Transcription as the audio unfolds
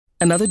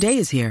Another day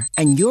is here,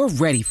 and you're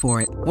ready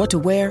for it. What to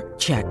wear?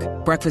 Check.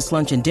 Breakfast,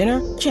 lunch, and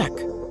dinner? Check.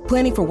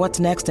 Planning for what's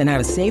next and how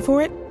to save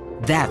for it?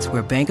 That's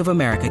where Bank of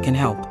America can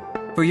help.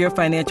 For your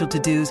financial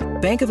to-dos,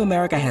 Bank of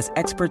America has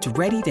experts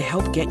ready to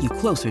help get you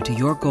closer to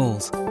your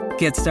goals.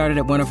 Get started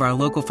at one of our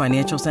local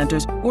financial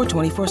centers or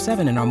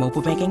 24/7 in our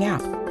mobile banking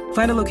app.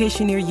 Find a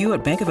location near you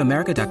at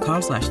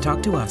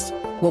bankofamerica.com/talktous.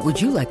 What would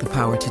you like the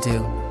power to do?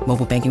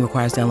 Mobile banking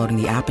requires downloading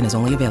the app and is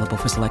only available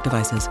for select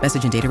devices.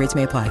 Message and data rates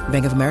may apply.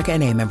 Bank of America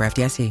N.A., member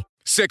FDIC.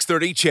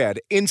 630 CHED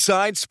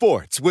Inside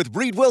Sports with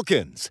Reed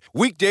Wilkins.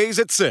 Weekdays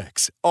at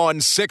 6 on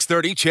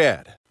 630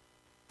 CHED.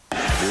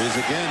 Here he is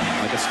again,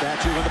 like a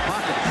statue in the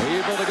pocket.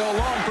 Able to go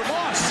long for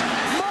Moss.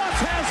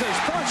 Moss has his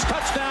first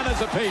touchdown as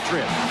a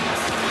Patriot.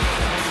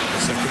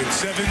 2nd and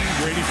 7.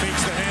 Brady fakes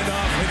the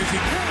handoff. And as he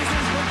throws,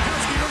 there's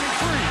Gronkowski running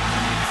free.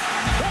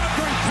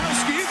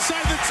 Gronkowski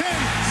inside the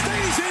 10.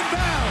 Stays in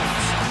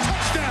bounds.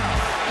 Touchdown.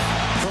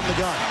 From the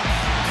gun.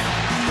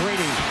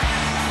 Brady.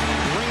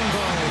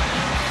 Rainbow.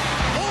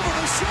 Over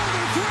the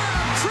shoulder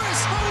grab.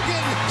 Chris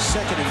Hogan.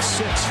 2nd and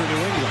 6 for New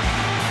England.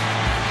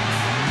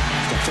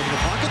 Steps into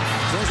the pocket.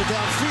 Throws it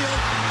downfield.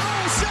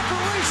 Oh,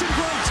 separation.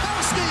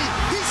 Gronkowski.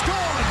 He's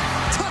gone.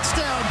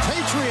 Touchdown,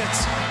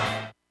 Patriots.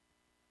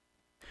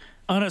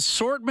 An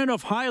assortment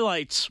of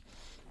highlights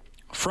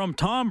from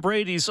Tom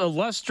Brady's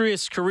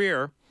illustrious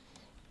career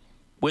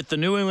with the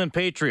New England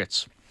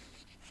Patriots,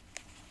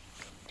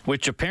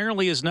 which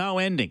apparently is now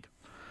ending.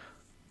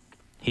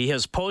 He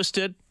has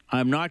posted,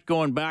 "I'm not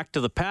going back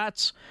to the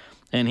Pats,"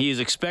 and he is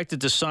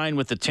expected to sign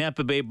with the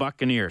Tampa Bay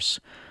Buccaneers.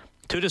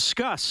 To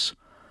discuss,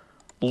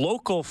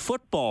 local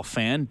football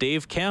fan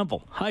Dave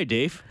Campbell. Hi,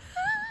 Dave.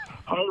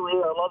 Hi,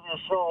 Reed. I love your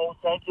show.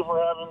 Thank you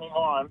for having me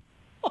on.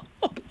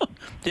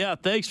 Yeah,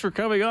 thanks for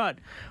coming on.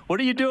 What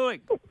are you doing?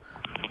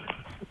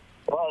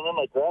 Well, I'm in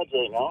my garage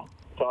right now,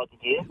 talking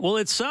to you. Well,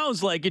 it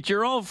sounds like it.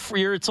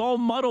 It's all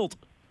muddled.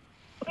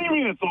 What do you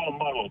mean it's all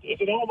muddled? Is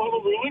it all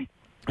muddled, really?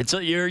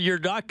 You're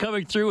not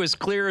coming through as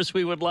clear as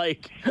we would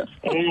like. Yeah,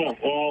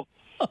 well,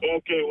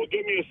 okay. Well,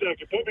 give me a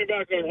second. Put me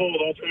back on hold.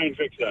 I'll try and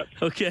fix that.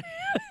 Okay.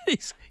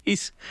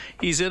 He's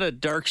in a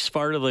dark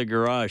part of the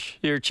garage.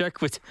 Here,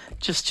 check with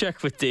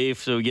Dave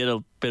so we get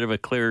a bit of a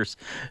clear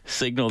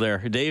signal there.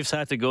 Dave's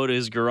had to go to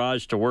his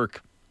garage to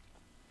work.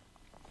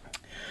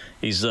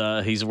 He's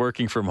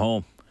working from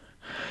home.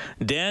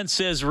 Dan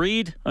says,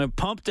 "Reed, I'm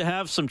pumped to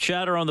have some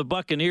chatter on the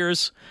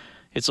Buccaneers.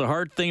 It's a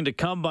hard thing to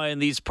come by in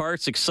these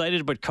parts.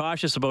 Excited but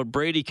cautious about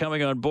Brady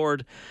coming on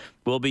board.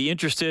 We'll be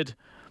interested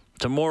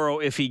tomorrow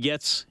if he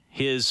gets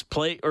his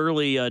play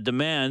early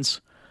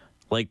demands,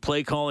 like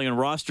play calling and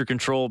roster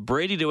control.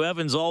 Brady to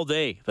Evans all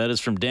day." That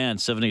is from Dan,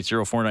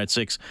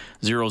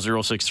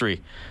 780-496-0063.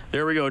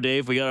 There we go,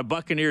 Dave. We got a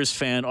Buccaneers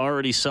fan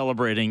already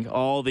celebrating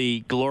all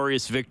the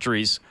glorious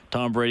victories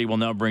Tom Brady will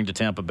now bring to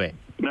Tampa Bay.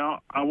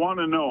 Now, I want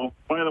to know,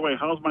 by the way,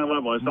 how's my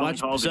level?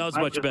 Sounds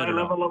much better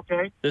now. Level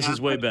okay? This is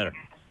way better.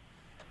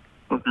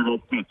 I want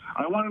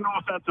to know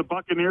if that's a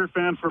Buccaneer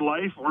fan for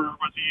life or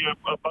was he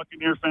a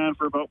Buccaneer fan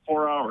for about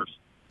 4 hours?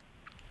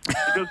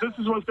 Because this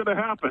is what's going to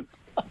happen.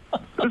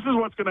 This is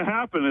what's going to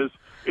happen is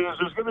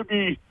there's going to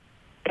be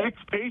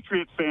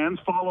ex-Patriot fans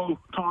follow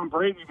Tom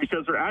Brady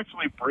because they're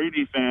actually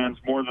Brady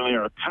fans more than they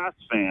are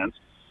Pats fans.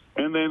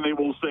 And then they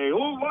will say,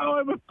 "Oh, well,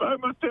 I'm a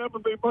Tampa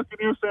Bay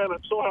Buccaneer fan.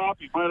 I'm so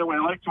happy." By the way,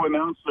 I'd like to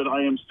announce that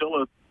I am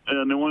still a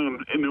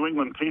New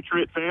England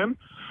Patriot fan,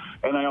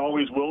 and I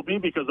always will be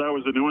because I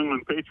was a New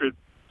England Patriot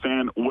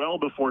fan well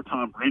before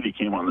Tom Brady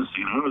came on the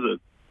scene. I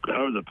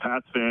was a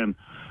Pats fan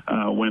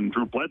when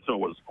Drew Bledsoe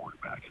was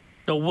quarterback.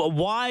 So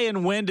why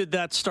and when did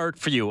that start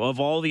for you?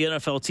 Of all the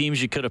NFL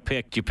teams you could have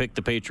picked, you picked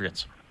the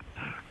Patriots.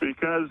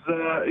 Because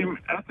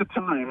at the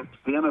time,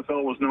 the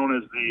NFL was known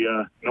as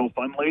the No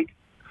Fun League.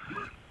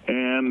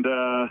 And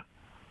I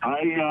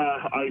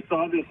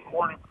saw this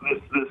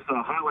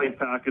highlight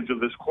package of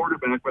this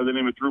quarterback by the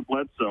name of Drew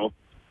Bledsoe,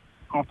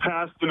 who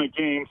passed in a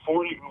game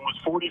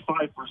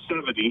 45 for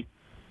 70,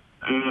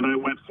 and I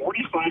went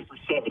 45 for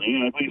 70,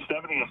 and I believe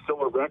 70 is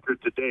still a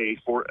record today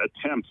for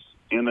attempts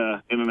in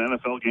an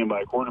NFL game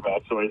by a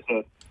quarterback. So I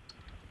said,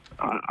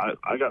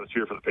 I got to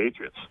cheer for the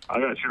Patriots. I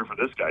got to cheer for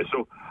this guy.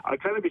 So I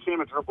kind of became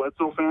a Drew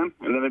Bledsoe fan,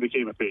 and then I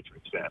became a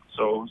Patriots fan.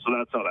 So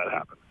that's how that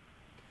happened.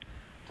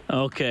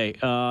 Okay,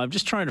 I'm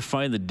just trying to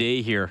find the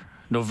day here.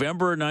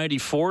 November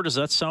 94, does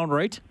that sound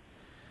right?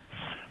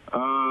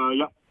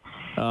 Yeah.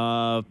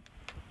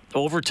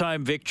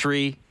 Overtime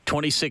victory,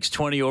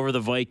 26-20 over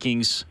the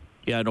Vikings.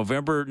 Yeah,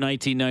 November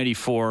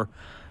 1994.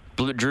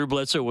 Drew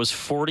Bledsoe was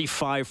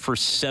 45 for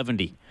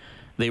 70.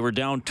 They were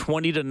down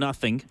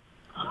 20-0,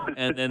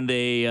 and then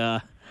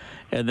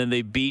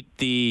they beat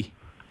the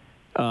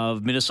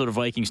Minnesota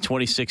Vikings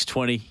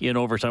 26-20 in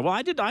overtime. Well,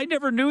 I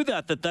never knew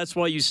that's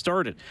why you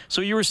started.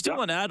 So you were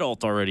still an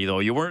adult already, though.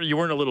 You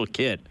weren't a little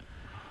kid.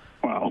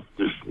 Well,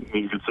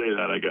 you could say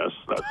that, I guess.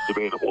 That's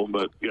debatable,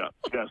 but yes,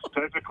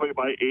 technically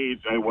by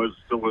age I was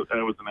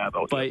an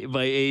adult.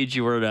 By age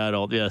you were an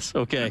adult, yes.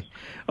 Okay.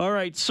 All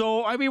right.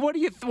 So, I mean, what do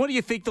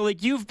you think though?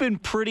 Like, you've been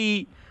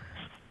pretty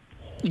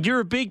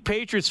You're a big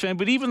Patriots fan,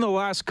 but even the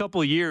last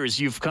couple of years,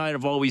 you've kind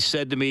of always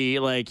said to me,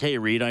 like, hey,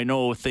 Reed, I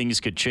know things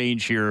could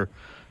change here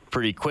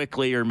pretty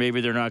quickly, or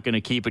maybe they're not going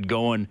to keep it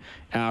going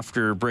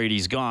after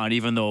Brady's gone,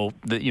 even though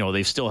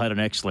they've still had an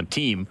excellent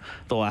team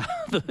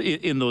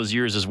in those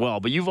years as well.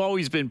 But you've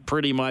always been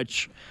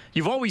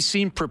you've always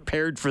seemed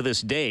prepared for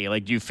this day.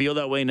 Like, do you feel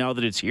that way now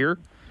that it's here?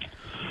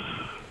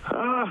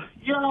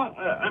 Yeah.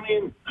 I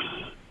mean,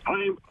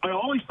 I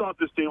always thought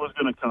this day was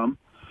going to come.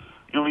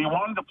 He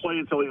wanted to play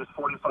until he was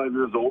 45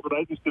 years old, but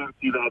I just didn't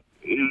see that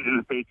in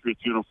a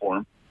Patriots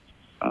uniform.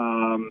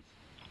 And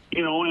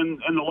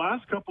the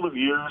last couple of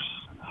years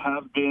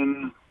have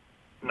been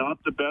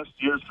not the best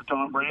years for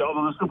Tom Brady,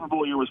 although the Super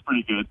Bowl year was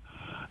pretty good.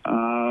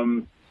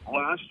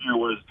 Last year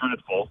was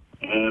dreadful,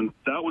 and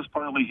that was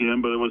partly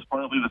him, but it was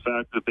partly the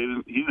fact that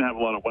he didn't have a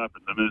lot of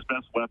weapons. I mean, his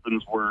best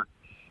weapon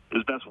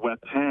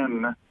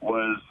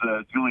was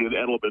Julian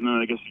Edelman,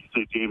 and I guess you could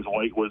say James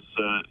White was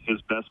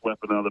his best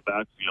weapon out of the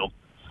backfield.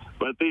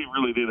 But they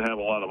really didn't have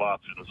a lot of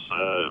options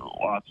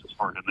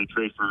for him. They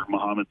traded for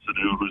Mohamed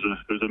Sanu,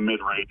 who's a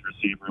mid-range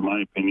receiver, in my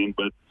opinion.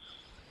 But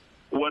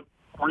what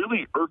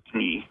really irked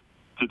me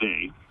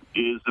today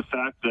is the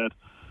fact that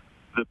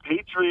the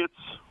Patriots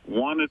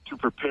wanted to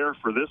prepare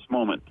for this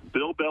moment.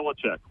 Bill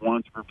Belichick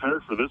wanted to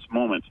prepare for this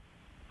moment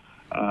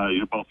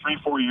about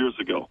 3-4 years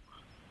ago.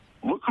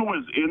 Look who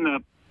was in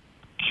that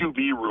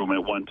QB room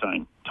at one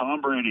time.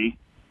 Tom Brady,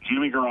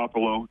 Jimmy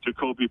Garoppolo,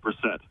 Jacoby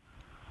Brissett.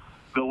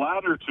 The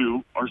latter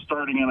two are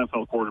starting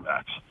NFL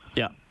quarterbacks.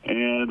 Yeah.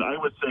 And I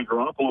would say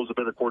Garoppolo is a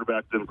better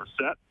quarterback than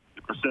Brissett.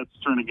 Brissett's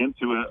turning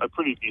into a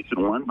pretty decent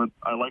one, but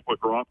I like what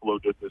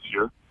Garoppolo did this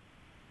year.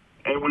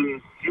 And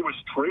when he was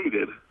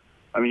traded,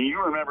 I mean,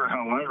 you remember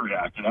how I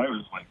reacted. I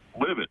was like,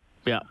 livid.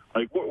 Yeah.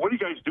 Like, what are you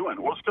guys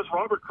doing? Well, it's because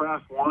Robert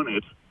Kraft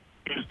wanted,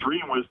 his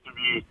dream was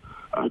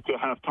to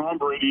have Tom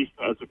Brady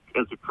as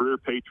a career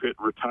Patriot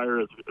retire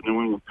as a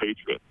New England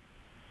Patriot.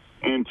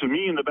 And to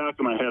me, in the back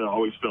of my head, I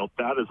always felt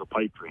that is a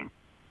pipe dream.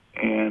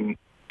 And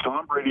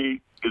Tom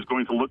Brady is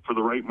going to look for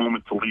the right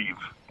moment to leave.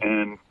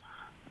 And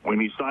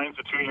when he signs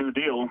a 2-year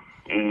deal,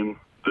 and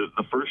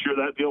the first year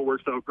that deal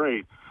works out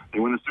great, they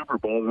win the Super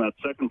Bowl, and that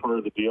second part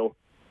of the deal,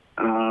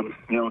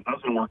 it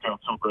doesn't work out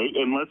so great.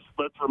 And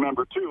let's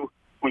remember, too,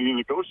 when you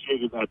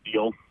negotiated that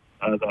deal,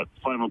 that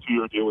final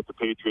 2-year deal with the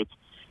Patriots,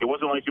 it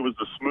wasn't like it was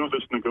the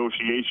smoothest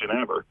negotiation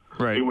ever.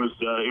 Right. It was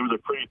a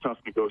pretty tough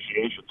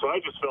negotiation. So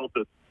I just felt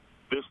that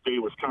this day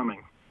was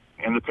coming.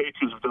 And the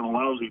Patriots have done a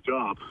lousy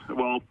job.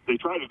 Well, they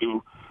try to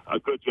do a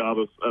good job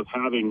of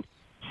having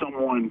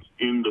someone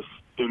in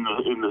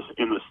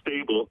the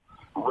stable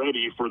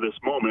ready for this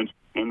moment,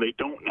 and they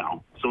don't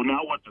now. So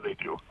now what do? They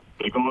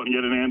go out and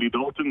get an Andy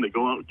Dalton. They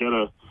go out and get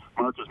a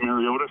Marcus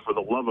Mariota. For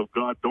the love of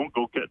God, don't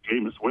go get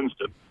Jameis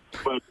Winston.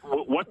 But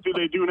what do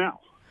they do now?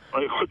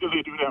 Like, what do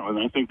they do now? And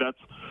I think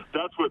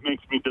that's what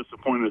makes me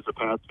disappointed as a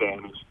Pats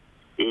fan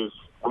is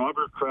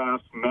Robert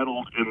Kraft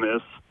meddled in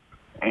this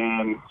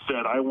and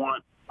said, I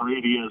want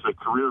Brady as a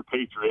career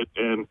Patriot,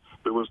 and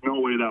there was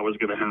no way that was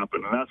going to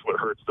happen, and that's what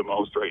hurts the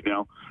most right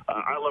now.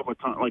 I love what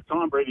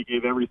Tom Brady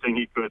gave everything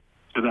he could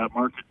to that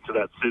market, to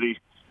that city,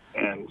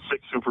 and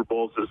 6 Super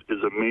Bowls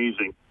is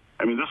amazing.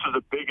 I mean, this is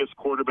the biggest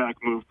quarterback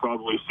move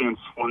probably since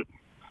what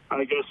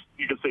I guess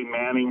you could say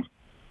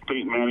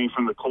Peyton Manning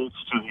from the Colts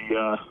to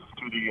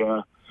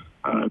the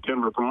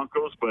Denver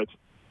Broncos, but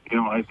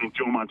I think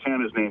Joe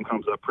Montana's name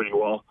comes up pretty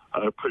well,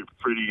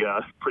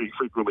 pretty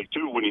frequently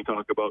too when you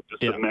talk about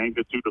just the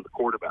magnitude of the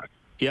quarterback.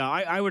 Yeah,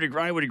 I would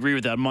agree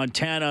with that.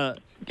 Montana,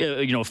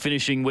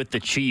 finishing with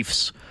the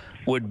Chiefs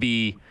would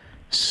be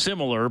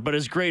similar, but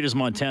as great as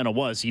Montana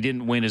was, he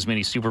didn't win as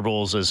many Super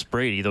Bowls as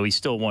Brady, though he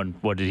still won.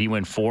 What did he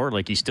win? 4?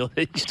 Like he still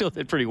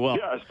did pretty well.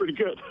 Yeah, it's pretty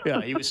good.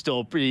 Yeah, he was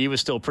still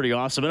pretty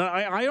awesome. And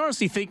I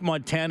honestly think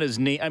Montana's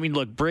name. I mean,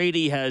 look,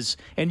 Brady has,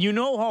 and you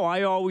know how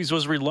I always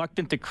was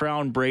reluctant to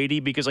crown Brady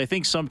because I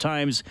think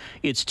sometimes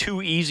it's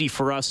too easy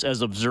for us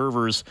as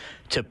observers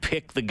to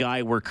pick the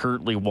guy we're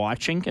currently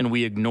watching, and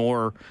we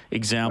ignore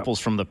examples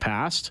from the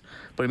past.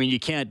 But I mean, you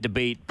can't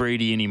debate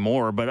Brady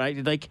anymore. But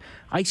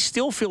I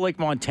still feel like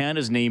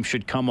Montana's name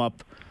should come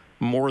up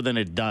more than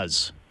it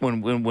does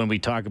when we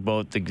talk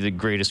about the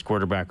greatest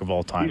quarterback of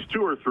all time. He's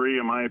 2 or 3,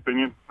 in my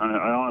opinion. I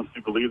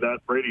honestly believe that.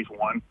 Brady's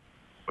 1,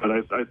 but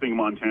I think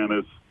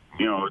Montana's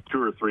 2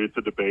 or 3. It's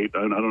a debate.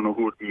 I don't know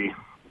who would be.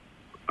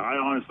 I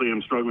honestly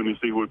am struggling to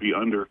see who would be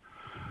under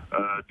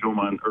Joe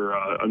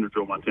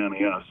Montana.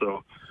 Yeah,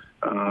 so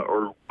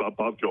or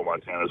above Joe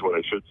Montana is what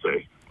I should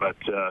say. But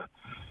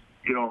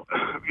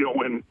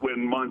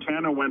when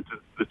Montana went to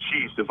the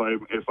Chiefs, if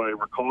I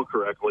recall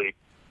correctly,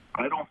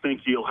 I don't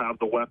think he'll have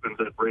the weapons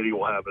that Brady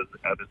will have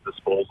at his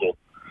disposal.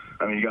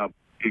 I mean,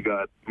 you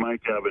got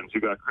Mike Evans, you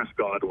got Chris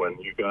Godwin,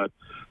 you got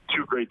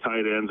 2 great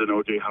tight ends in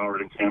O.J.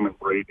 Howard and Cameron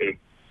Brate. And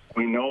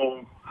we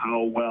know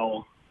how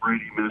well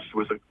Brady meshed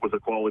with a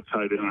quality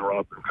tight end in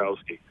Rob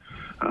Gronkowski.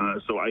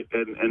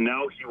 And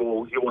now he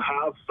will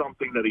have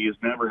something that he has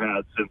never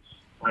had since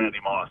Randy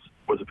Moss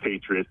was a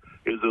Patriot,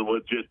 is a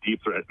legit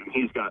deep threat, and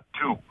he's got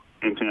 2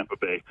 in Tampa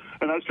Bay.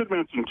 And I should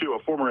mention, too,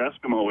 a former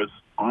Eskimo is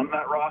on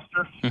that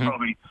roster. He's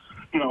probably,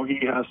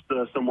 he has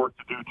some work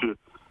to do to,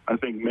 I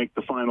think, make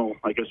the final,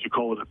 I guess you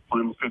call it a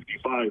final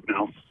 55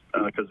 now,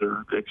 because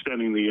they're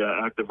extending the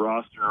active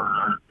roster,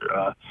 or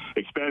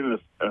expanding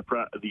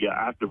the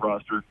active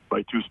roster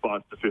by 2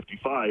 spots to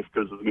 55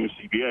 because of the new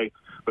CBA.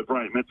 But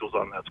Brian Mitchell's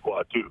on that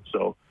squad, too.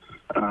 So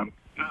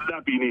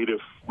that'd be neat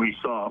if we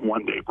saw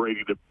one day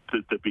Brady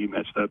to be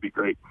Mitch. That'd be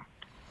great.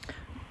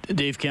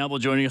 Dave Campbell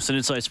joining us on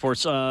Inside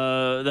Sports.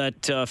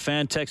 That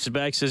fan texted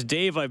back, says,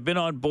 Dave, I've been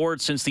on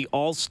board since the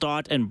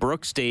Allstott and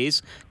Brooks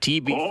days.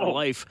 TB for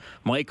life.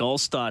 Mike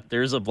Allstott.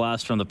 There's a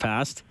blast from the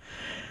past.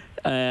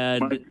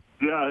 And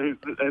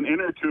an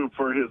inner tube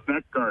for his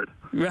neck guard.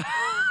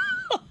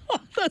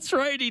 That's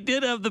right. He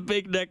did have the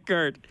big neck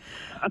guard.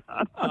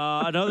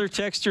 Another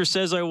texter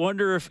says, I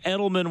wonder if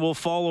Edelman will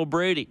follow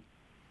Brady.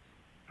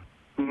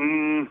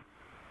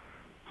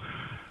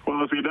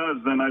 Well, if he does,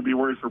 then I'd be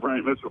worried for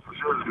Brian Mitchell for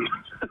sure.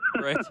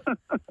 Right.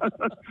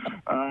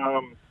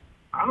 I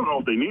don't know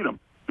if they need him,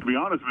 to be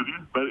honest with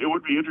you, but it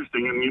would be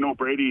interesting. And,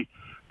 Brady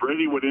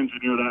would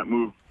engineer that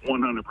move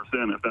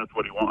 100% if that's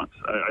what he wants.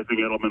 I think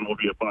Edelman will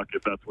be a buck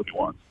if that's what he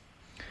wants.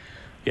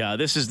 Yeah,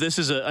 this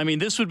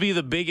would be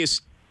the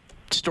biggest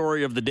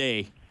story of the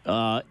day.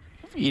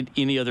 In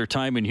any other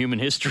time in human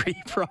history,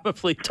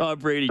 probably Tom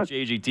Brady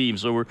changing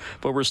teams. So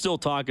we're still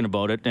talking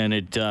about it, and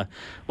it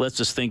lets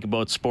us think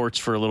about sports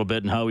for a little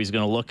bit and how he's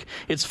going to look.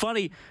 It's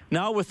funny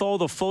now with all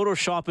the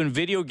Photoshop and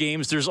video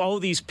games. There's all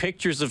these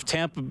pictures of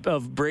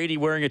Brady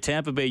wearing a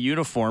Tampa Bay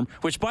uniform.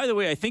 Which, by the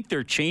way, I think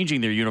they're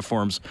changing their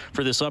uniforms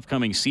for this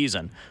upcoming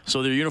season.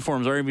 So their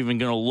uniforms aren't even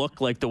going to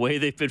look like the way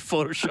they've been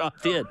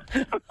photoshopped in.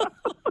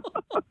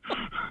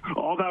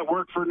 All that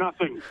work for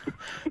nothing.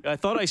 I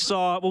thought I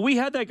saw. Well, we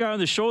had that guy on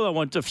the show that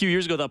went a few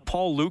years ago, that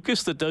Paul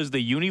Lucas that does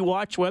the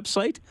UniWatch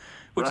website,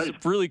 which is a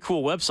really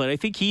cool website. I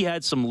think he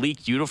had some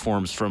leaked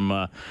uniforms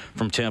from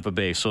Tampa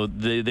Bay, so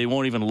they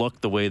won't even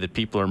look the way that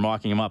people are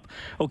mocking him up.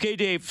 Okay,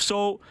 Dave.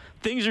 So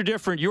things are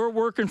different. You're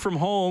working from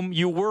home.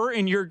 You were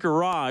in your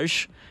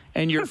garage,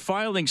 and you're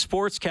filing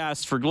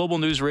sportscasts for Global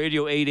News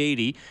Radio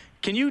 880.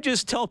 Can you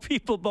just tell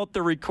people about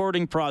the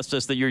recording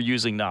process that you're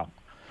using now?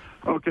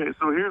 Okay,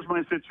 so here's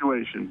my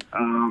situation.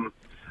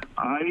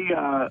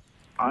 I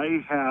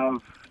have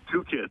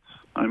 2 kids.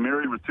 I'm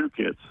married with 2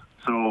 kids.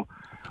 So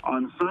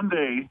on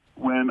Sunday,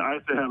 when I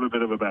have to have a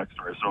bit of a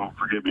backstory, so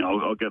forgive me,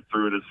 I'll get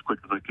through it as quick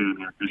as I can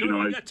here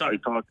because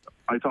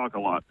I talk a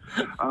lot.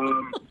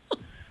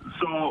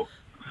 So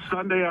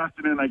Sunday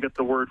afternoon, I get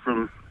the word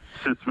from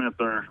Sid Smith,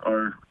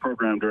 our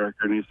program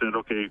director, and he said,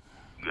 "Okay,"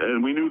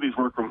 and we knew these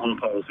work from home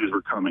policies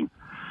were coming.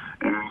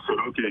 And he said,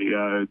 "Okay,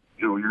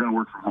 you're going to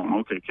work from home.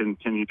 Okay, can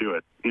you do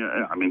it?"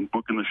 Yeah, I mean,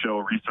 booking the show,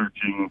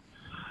 researching,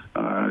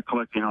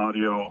 collecting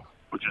audio,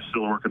 which is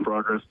still a work in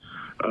progress.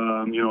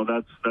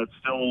 That's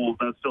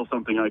still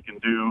something I can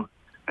do,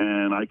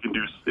 and I can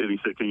do. And he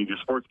said, "Can you do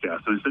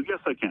sportscast?" And I said, "Yes,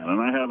 I can." And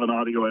I have an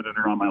audio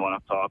editor on my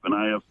laptop, and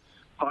I have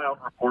filed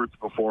reports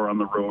before on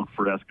the road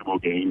for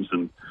Eskimo games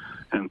and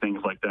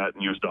things like that,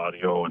 and used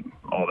audio and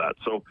all that.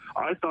 So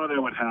I thought I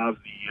would have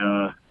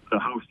the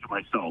house to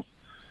myself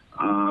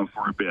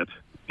for a bit.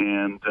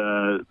 And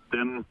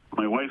then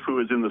my wife, who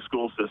is in the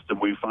school system,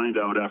 we find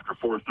out after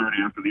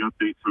 4:30, after the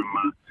update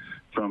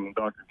from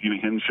Dr. Dina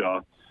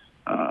Hinshaw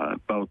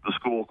about the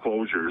school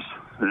closures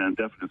and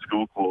definite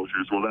school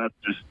closures. Well, that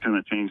just kind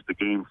of changed the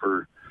game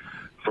for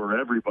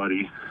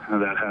everybody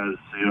that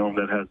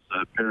has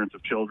parents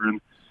of children.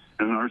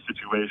 And in our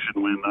situation,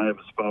 when I have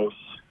a spouse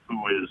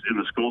who is in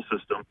the school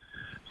system,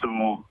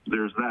 so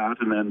there's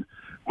that. And then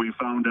we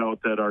found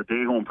out that our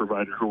day home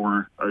provider,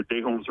 our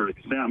day homes are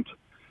exempt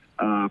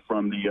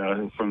from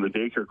the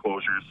daycare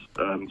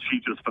closures.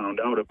 She just found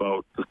out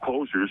about the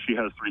closures. She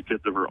has 3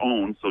 kids of her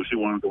own, so she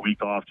wanted the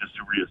week off just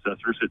to reassess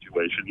her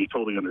situation. You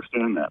totally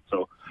understand that.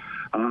 So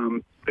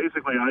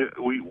basically,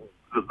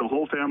 the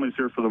whole family's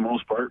here for the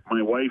most part.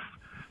 My wife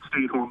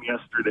stayed home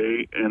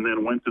yesterday and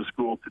then went to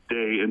school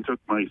today and took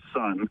my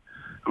son,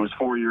 who was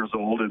 4 years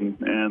old, and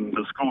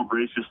the school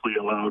graciously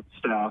allowed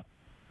staff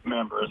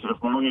members, as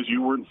long as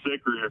you weren't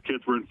sick or your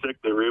kids weren't sick,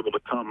 they were able to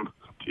come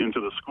into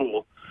the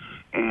school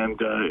and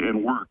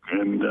work.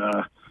 And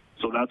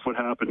so that's what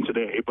happened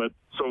today. But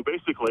so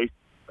basically,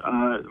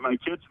 my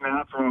kids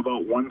nap from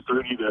about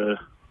 1:30 to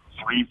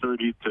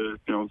 3:30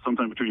 to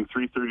sometime between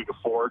 3:30 to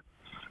 4.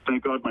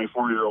 Thank God my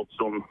 4-year-old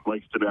still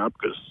likes to nap,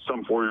 because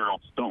some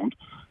 4-year-olds don't.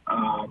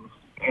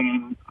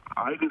 And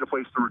I need a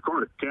place to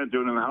record it. Can't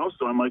do it in the house,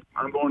 so I'm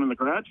going in the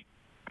garage,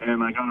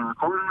 and I got a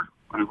recorder.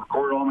 I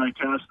record all my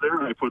casts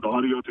there. I put the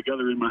audio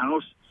together in my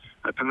house.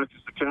 I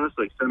package the casts.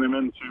 I send them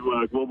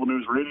into Global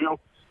News Radio,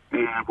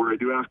 and where I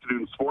do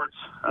afternoon sports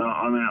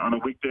on a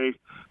weekday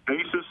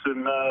basis.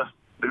 And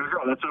there you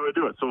go. That's how I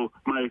do it. So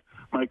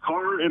my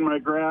car and my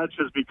garage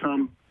has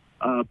become,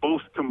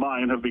 both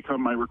combined, have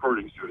become my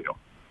recording studio.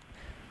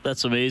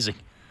 That's amazing.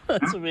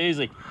 That's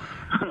amazing.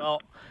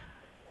 Well,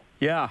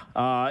 yeah,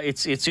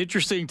 it's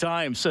interesting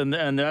times, and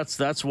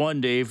that's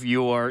one, Dave.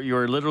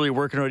 You're literally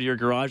working out of your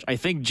garage. I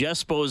think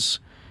Jespo's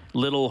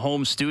little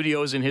home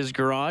studios in his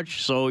garage,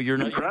 so you're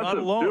not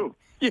alone.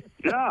 Too.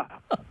 Yeah,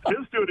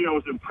 his studio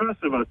is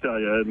impressive, I'll tell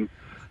you. And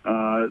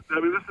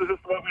this is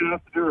just what we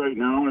have to do right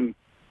now. And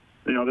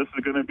this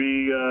is going to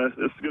be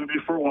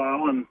for a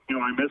while. And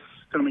I miss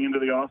coming into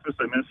the office.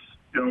 I miss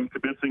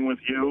kibitzing with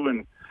you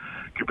and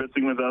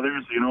kibitzing with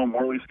others.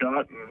 Morley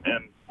Scott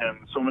and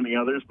so many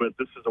others. But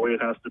this is the way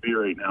it has to be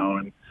right now.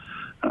 And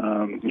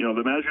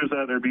the measures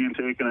that are being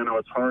taken, I know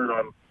it's hard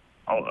on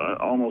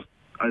almost.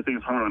 I think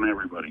it's hard on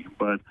everybody,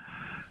 but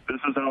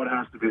this is how it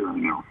has to be right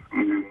now.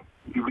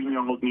 We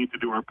all need to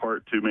do our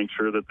part to make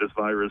sure that this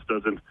virus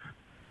doesn't,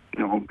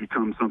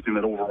 become something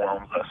that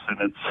overwhelms us.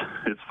 And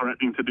it's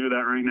threatening to do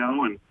that right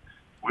now, and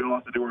we all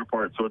have to do our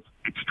part. So it's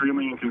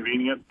extremely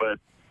inconvenient, but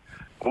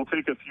we'll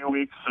take a few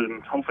weeks,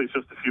 and hopefully it's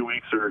just a few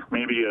weeks or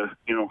maybe a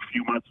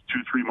few months,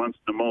 2-3 months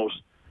the most,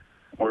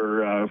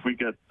 where if we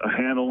get a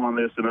handle on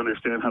this and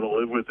understand how to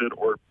live with it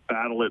or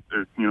battle it,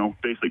 or,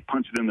 basically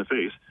punch it in the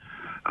face.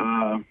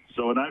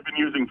 And I've been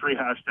using 3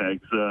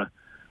 hashtags.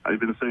 I've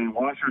been saying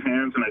wash your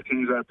hands, and I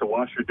changed that to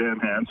wash your damn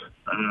hands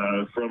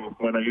from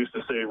when I used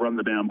to say run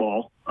the damn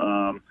ball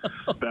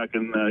back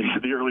in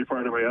the early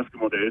part of my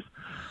Eskimo days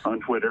on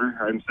Twitter.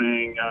 I'm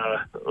saying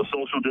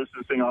social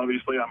distancing,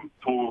 obviously. I'm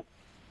full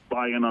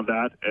buy-in on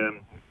that,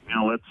 and,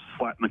 let's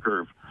flatten the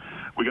curve.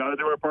 We got to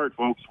do our part,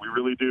 folks. We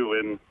really do.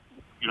 And,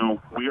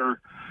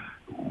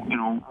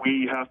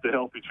 we have to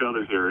help each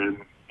other here. And,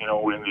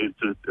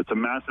 it's a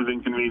massive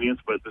inconvenience,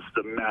 but this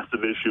is a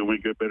massive issue. We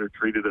get better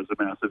treated as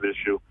a massive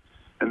issue.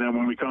 And then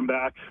when we come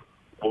back,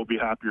 we'll be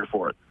happier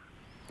for it.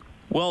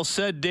 Well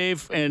said,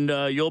 Dave. And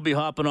you'll be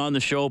hopping on the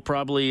show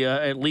probably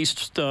at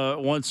least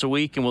once a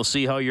week, and we'll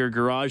see how your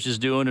garage is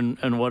doing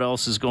and what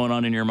else is going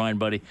on in your mind,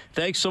 buddy.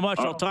 Thanks so much.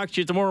 I'll talk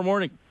to you tomorrow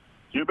morning.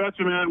 You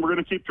betcha, man. We're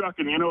going to keep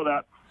trucking. You know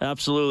that.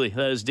 Absolutely.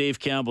 That is Dave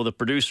Campbell, the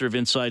producer of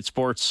Inside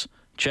Sports,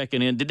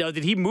 checking in.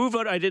 Did he move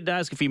out? I didn't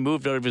ask if he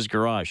moved out of his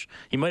garage.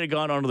 He might have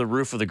gone onto the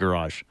roof of the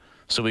garage,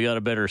 so we got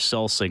a better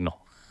cell signal.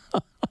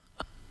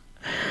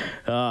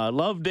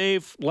 Love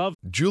Dave. Love.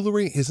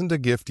 Jewelry isn't a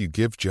gift you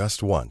give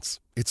just once.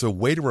 It's a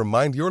way to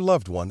remind your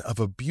loved one of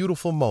a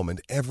beautiful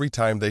moment every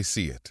time they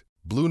see it.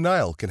 Blue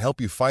Nile can help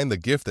you find the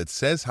gift that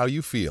says how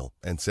you feel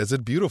and says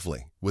it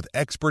beautifully, with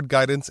expert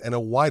guidance and a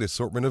wide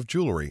assortment of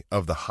jewelry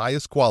of the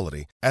highest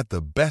quality at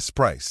the best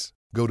price.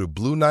 Go to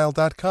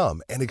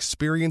BlueNile.com and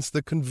experience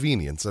the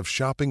convenience of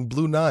shopping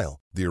Blue Nile,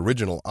 the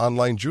original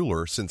online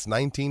jeweler since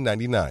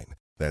 1999.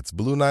 That's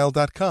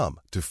BlueNile.com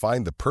to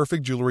find the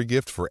perfect jewelry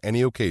gift for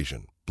any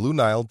occasion.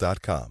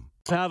 BlueNile.com.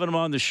 Having him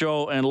on the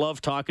show, and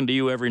love talking to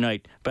you every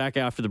night. Back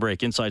after the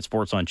break. Inside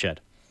Sports on Ched.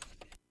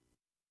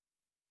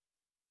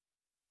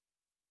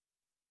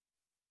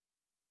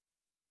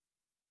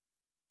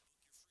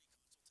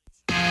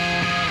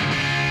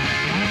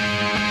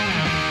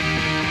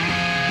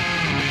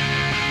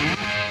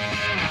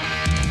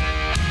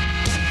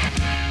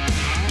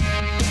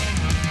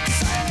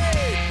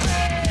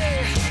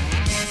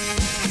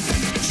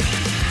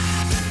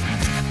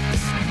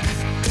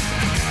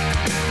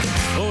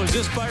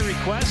 Is this by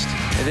request?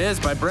 It is,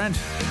 by Brent.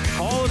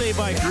 Holiday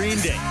by Green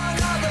Day.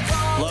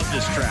 Love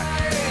this track.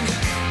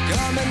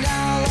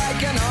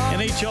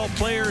 NHL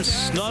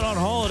players not on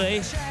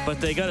holiday, but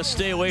they got to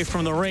stay away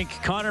from the rink.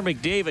 Connor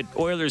McDavid,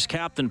 Oilers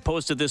captain,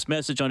 posted this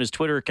message on his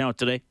Twitter account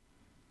today.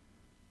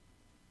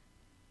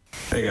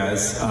 Hey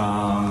guys,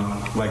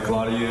 like a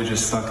lot of you,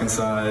 just stuck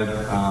inside,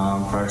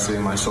 practicing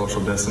my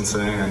social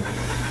distancing and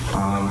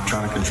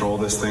trying to control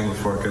this thing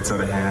before it gets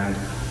out of hand.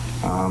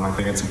 I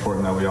think it's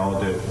important that we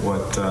all do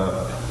what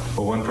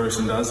one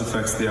person does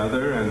affects the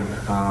other, and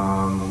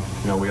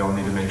we all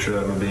need to make sure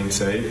that we're being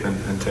safe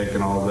and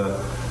taking all the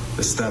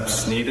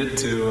steps needed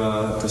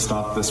to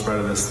stop the spread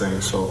of this thing.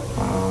 So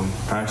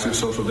practice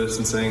social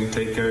distancing,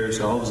 take care of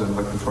yourselves, and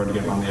looking forward to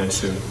getting on the ice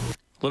soon. A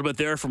little bit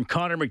there from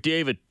Connor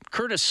McDavid.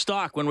 Curtis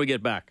Stock when we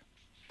get back.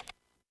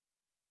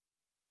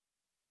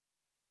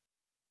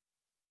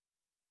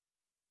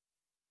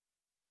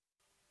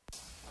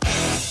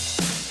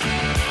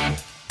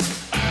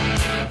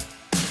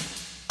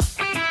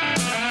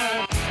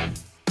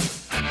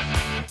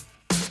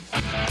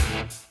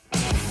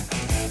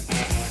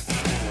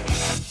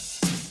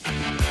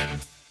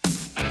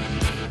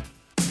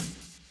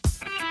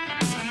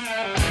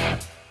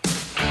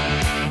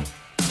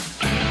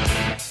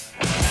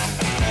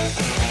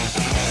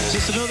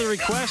 Another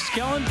request,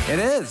 Kellen? It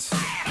is.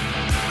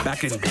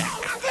 Back in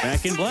Black.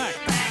 Back in Black.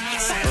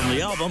 From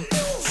the album,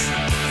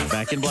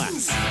 Back in Black.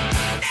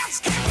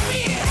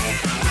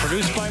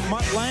 Produced by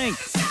Mutt Lange.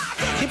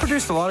 He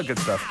produced a lot of good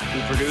stuff.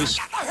 He produced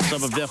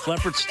some of Def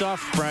Leppard's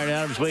stuff. Brian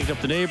Adams, Waking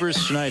Up the Neighbors.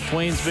 Shania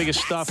Twain's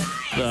biggest stuff.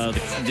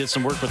 Did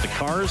some work with the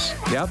Cars.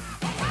 Yep.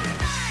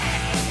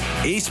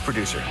 Ace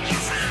producer.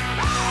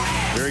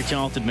 Very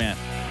talented man.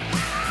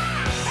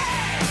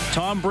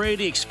 Tom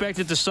Brady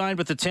expected to sign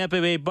with the Tampa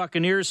Bay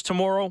Buccaneers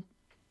tomorrow.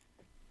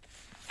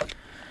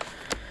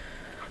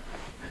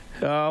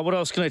 What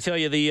else can I tell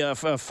you? The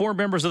 4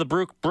 members of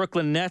the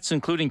Brooklyn Nets,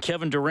 including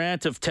Kevin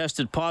Durant, have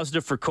tested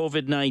positive for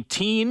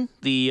COVID-19.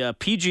 The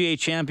PGA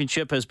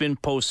Championship has been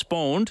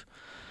postponed.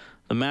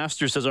 The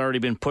Masters has already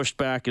been pushed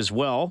back as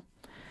well.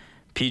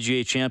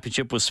 PGA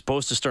Championship was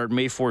supposed to start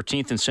May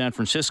 14th in San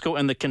Francisco,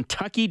 and the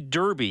Kentucky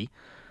Derby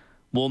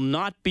will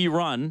not be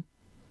run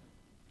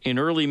in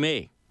early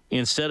May.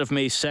 Instead of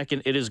May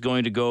 2nd, it is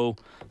going to go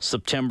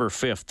September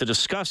 5th. To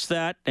discuss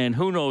that and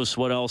who knows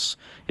what else,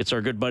 it's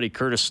our good buddy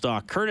Curtis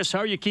Stock. Curtis, how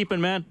are you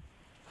keeping, man?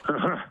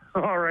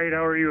 All right.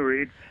 How are you,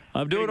 Reed?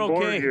 I'm doing Big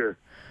board okay. Here.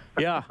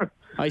 Yeah.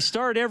 I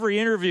start every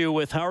interview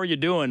with how are you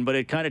doing, but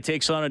it kind of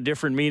takes on a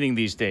different meaning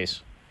these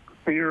days.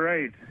 You're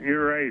right.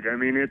 You're right. I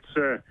mean, it's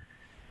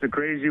a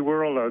crazy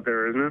world out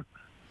there, isn't it?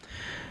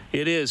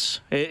 It is.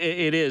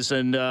 It is,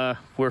 and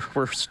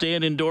we're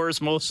staying indoors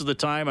most of the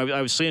time.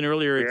 I was saying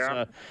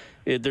earlier,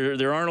 it's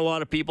there aren't a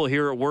lot of people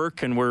here at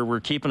work, and we're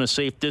keeping a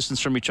safe distance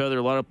from each other.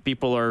 A lot of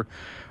people are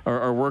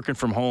working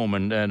from home,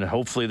 and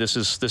hopefully this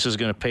is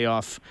going to pay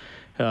off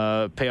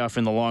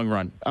in the long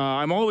run.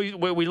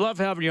 We love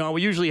having you on.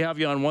 We usually have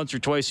you on once or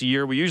twice a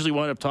year. We usually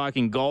wind up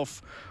talking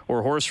golf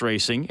or horse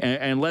racing,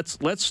 and let's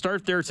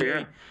start there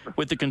today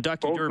with the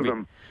Kentucky Both Derby. of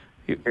them.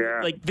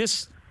 Yeah. Like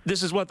this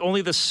is what,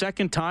 only the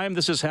second time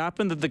this has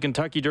happened, that the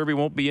Kentucky Derby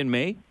won't be in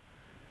May?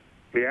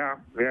 Yeah.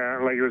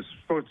 Like it was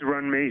supposed to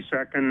run May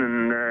 2nd,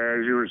 and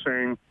as you were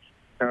saying,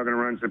 now going to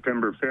run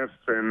September 5th,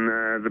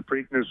 and the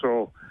Preakness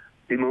will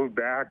be moved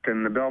back,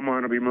 and the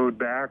Belmont will be moved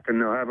back,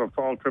 and they'll have a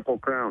fall Triple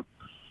Crown.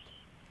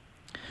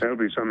 That'll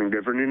be something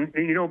different.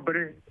 And, but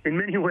in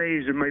many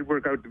ways it might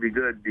work out to be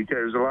good,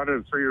 because a lot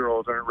of the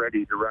 3-year-olds aren't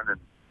ready to run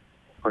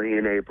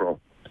in April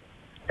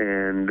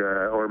and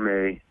or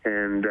May.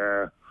 And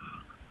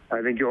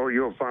I think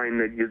you'll find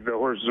that the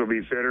horses will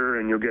be fitter,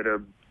 and you'll get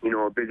a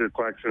bigger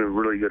collection of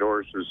really good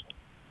horses.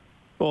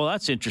 Well,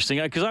 that's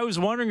interesting, because I was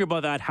wondering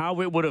about that,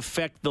 how it would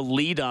affect the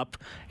lead up.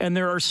 And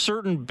there are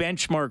certain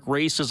benchmark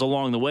races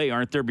along the way,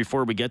 aren't there,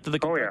 before we get to the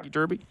Kentucky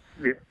Derby?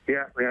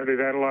 Yeah. They've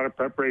had a lot of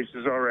prep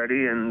races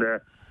already, and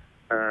the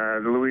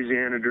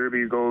Louisiana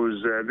Derby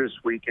goes this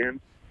weekend.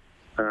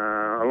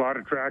 A lot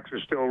of tracks are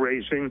still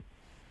racing.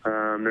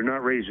 They're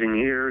not racing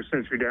here.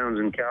 Century Downs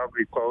in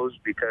Calgary closed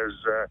because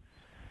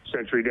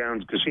Century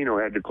Downs Casino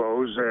had to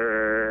close,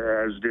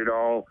 as did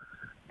all,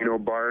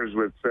 bars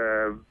with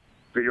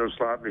video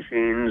slot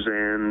machines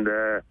and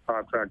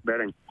off-track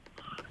betting.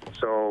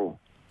 So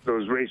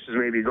those races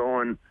may be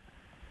going,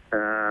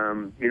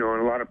 in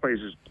a lot of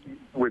places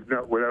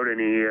without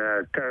any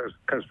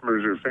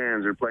customers or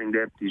fans. They're playing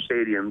to empty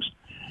stadiums.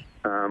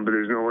 But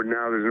there's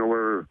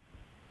nowhere,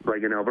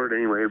 like in Alberta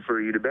anyway,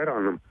 for you to bet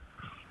on them.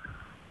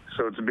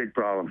 So it's a big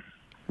problem.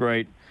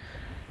 Right.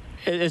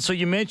 And so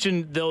you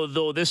mentioned,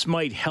 though this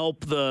might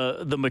help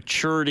the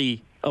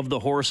maturity of the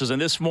horses,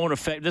 and this won't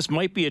affect. This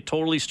might be a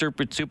totally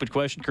stupid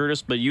question,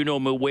 Curtis, but you know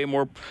way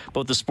more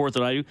about the sport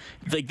than I do.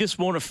 Like, this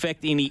won't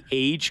affect any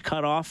age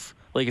cutoff.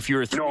 Like if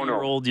you're a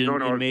 3-year-old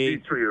in May.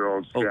 It's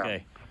 3-year-olds.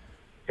 Okay.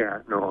 Yeah.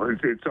 No,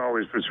 it's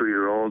always for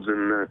 3-year-olds,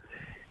 and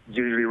it's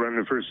usually run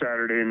the first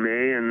Saturday in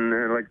May,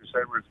 and like I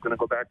said, we're going to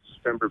go back to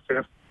September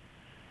 5th.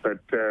 But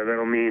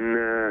that'll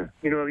mean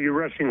you're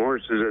rushing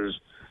horses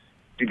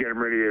to get them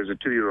ready as a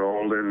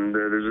 2-year-old, and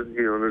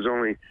there's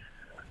only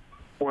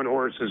one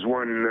horse has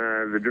won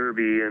the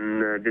Derby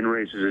and didn't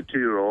race as a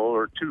 2-year-old,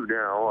 or 2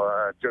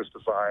 now,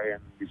 Justify,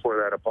 and before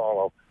that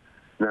Apollo,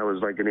 and that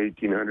was like an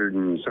 1800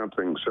 and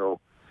something. So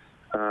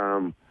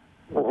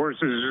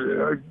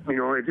horses,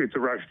 it's a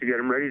rush to get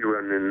them ready to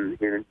run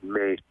in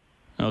May.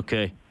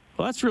 Okay.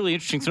 Well, that's really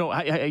interesting to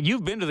know.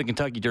 You've been to the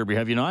Kentucky Derby,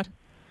 have you not?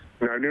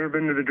 No, I've never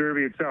been to the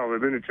Derby itself.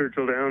 I've been to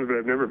Churchill Downs, but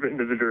I've never been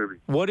to the Derby.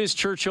 What is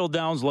Churchill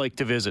Downs like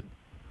to visit?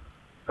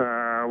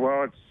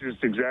 Well, it's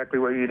just exactly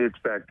what you'd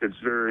expect. It's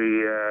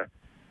very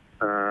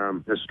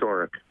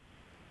historic.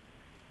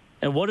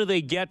 And what do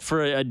they get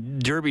for a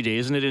Derby day?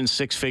 Isn't it in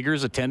 6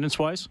 figures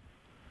attendance-wise?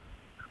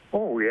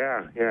 Oh,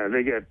 yeah.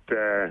 They get,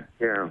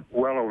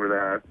 well over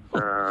that.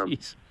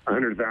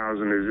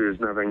 100,000 is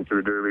nothing to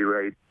the Derby,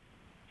 right?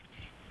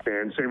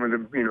 And same with the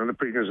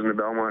Preakness and the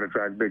Belmont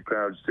attract big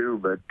crowds too.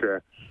 But,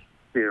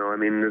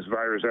 this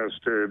virus has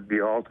to be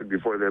halted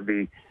before they'll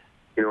be,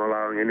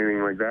 allowing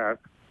anything like that.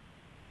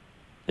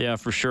 Yeah,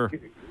 for sure.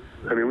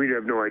 I mean, we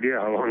have no idea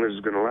how long this is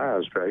going to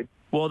last, right?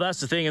 Well,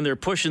 that's the thing, and they're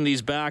pushing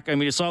these back. I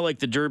mean, it's not like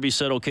the Derby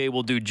said, okay,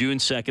 we'll do June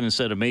 2nd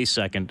instead of May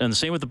 2nd. And the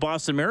same with the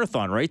Boston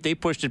Marathon, right? They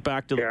pushed it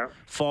back to the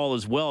fall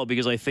as well,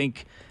 because I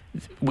think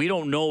we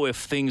don't know if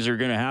things are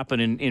going to happen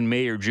in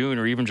May or June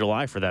or even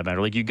July for that matter.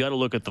 Like, you got to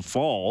look at the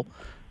fall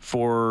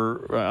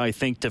for, I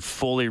think, to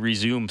fully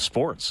resume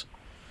sports.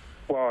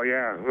 Well,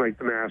 yeah, like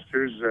the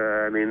Masters.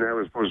 That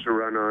was supposed to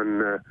run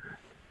on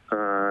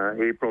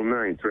April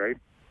 9th, right?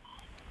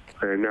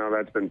 And now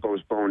that's been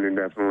postponed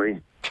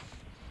indefinitely.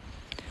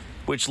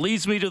 Which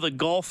leads me to the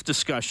golf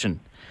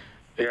discussion.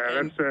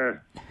 Yeah,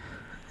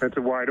 that's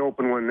a wide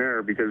open one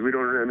there, because we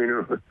don't.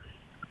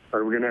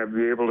 Are we going to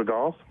be able to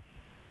golf?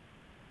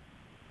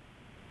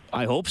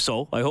 I hope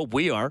so. I hope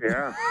we are.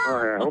 Yeah,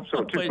 I hope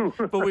so too.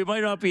 but we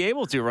might not be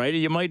able to, right?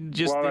 You might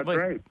just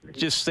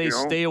just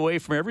stay away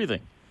from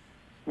everything.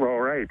 Well,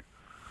 right.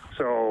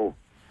 So,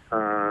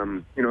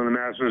 the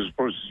Masters is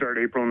supposed to start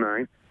April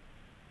 9th.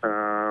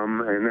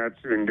 and that's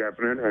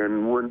indefinite.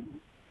 And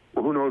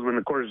who knows when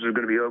the courses are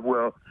going to be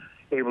able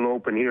to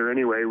open here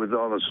anyway, with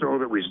all the snow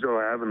that we still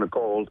have and the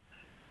cold.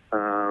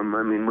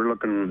 I mean, we're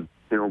looking,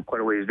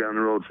 quite a ways down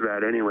the road for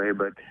that anyway.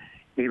 But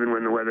even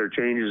when the weather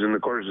changes and the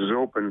courses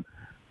open,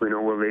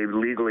 will they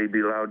legally be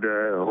allowed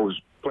to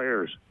host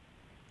players?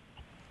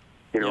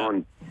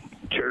 On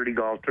charity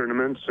golf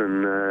tournaments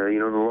and, the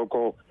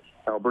local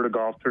Alberta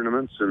golf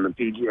tournaments and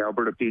the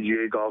Alberta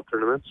PGA golf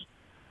tournaments.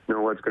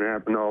 What's going to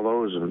happen to all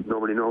those, and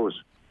nobody knows.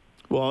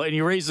 Well, and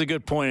you raised a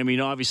good point. I mean,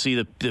 obviously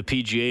the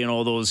PGA and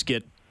all those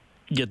get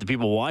the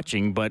people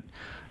watching, but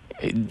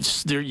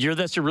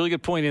that's a really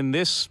good point. In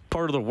this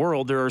part of the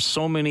world, there are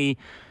so many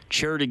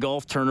charity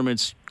golf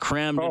tournaments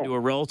crammed into a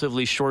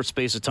relatively short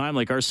space of time.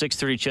 Like our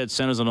 6:30 CHED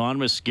Center's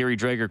Anonymous Gary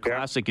Drager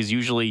Classic is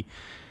usually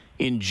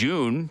in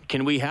June.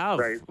 Can we have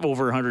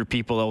over 100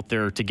 people out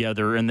there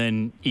together and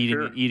then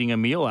eating a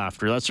meal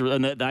after?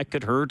 That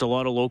could hurt a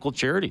lot of local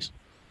charities.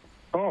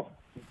 Oh,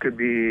 it could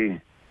be,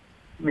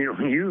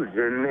 huge.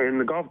 And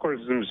the golf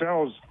courses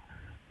themselves,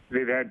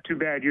 they've had 2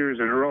 bad years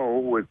in a row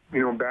with,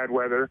 bad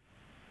weather.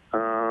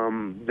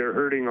 They're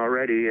hurting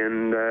already,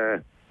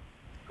 and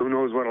who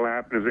knows what will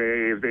happen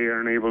if they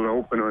aren't able to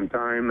open on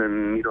time,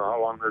 and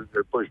how long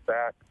they're pushed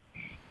back.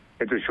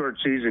 It's a short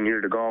season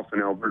here to golf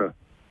in Alberta.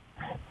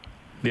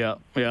 Yeah,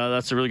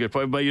 that's a really good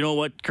point. But you know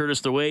what, Curtis,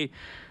 the way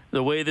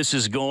this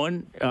is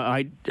going,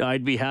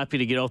 I'd be happy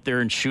to get out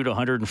there and shoot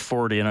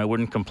 140, and I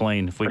wouldn't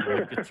complain if we could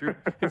make it through.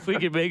 If we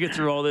could make it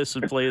through all this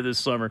and play this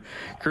summer.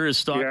 Curtis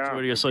Stock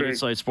joining us on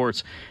Inside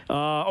Sports.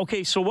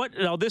 Okay, so what?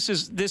 Now this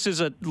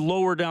is a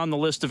lower down the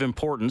list of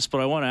importance,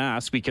 but I want to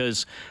ask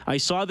because I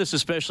saw this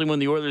especially when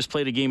the Oilers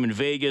played a game in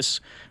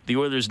Vegas. The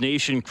Oilers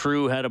Nation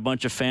crew had a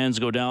bunch of fans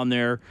go down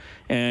there,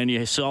 and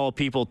you saw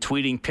people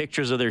tweeting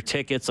pictures of their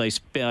tickets. I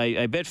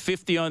bet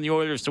 50 on the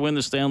Oilers to win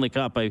the Stanley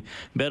Cup. I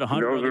bet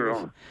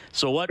 100.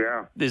 So what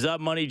is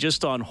that money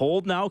just on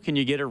hold now? Can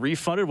you get it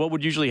refunded? What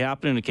would usually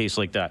happen in a case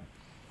like that?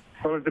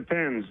 Well, it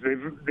depends.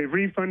 They've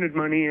refunded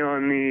money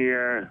on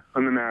the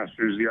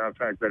Masters, the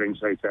off-track betting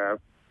sites have.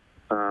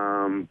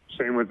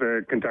 Same with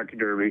the Kentucky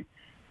Derby.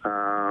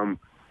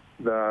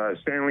 The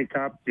Stanley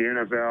Cup, the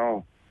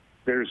NFL,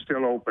 they're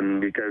still open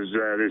because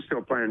they're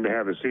still planning to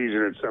have a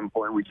season at some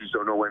point. We just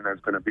don't know when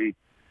that's going to be.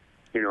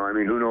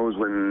 Who knows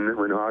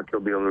when hockey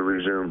will be able to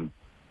resume.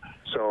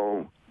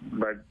 So,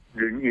 but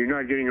you're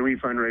not getting a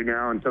refund right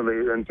now until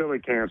they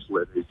cancel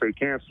it. If they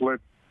cancel it,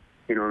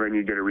 then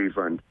you get a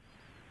refund.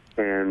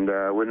 And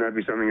wouldn't that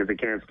be something if they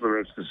cancel the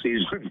rest of the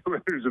season? The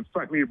Oilers are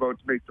finally about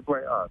to make the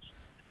playoffs.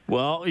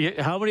 Well,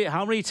 how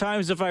many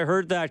times have I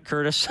heard that,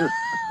 Curtis?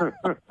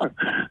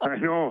 I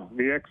know.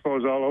 The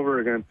Expos all over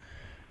again.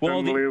 Well,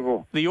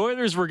 unbelievable. The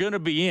Oilers were going to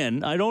be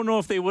in. I don't know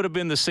if they would have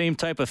been the same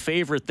type of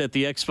favorite that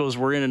the Expos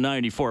were in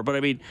 '94. But,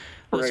 I mean,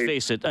 let's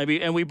face it. I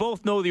mean, and we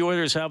both know the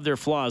Oilers have their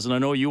flaws, and I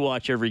know you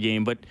watch every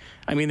game. But,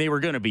 I mean, they were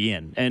going to be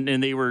in.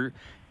 And they were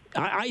 –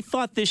 I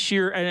thought this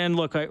year – and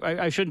look,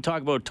 I shouldn't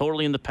talk about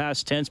totally in the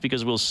past tense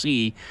because we'll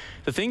see.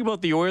 The thing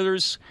about the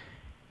Oilers –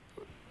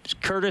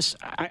 Curtis,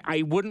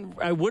 I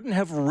wouldn't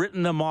have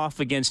written them off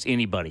against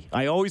anybody.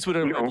 I always would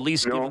have at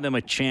least given them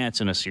a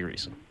chance in a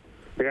series.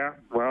 Yeah,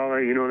 well,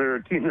 they're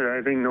a team that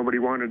I think nobody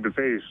wanted to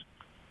face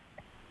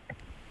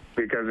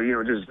because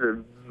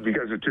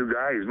because of 2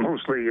 guys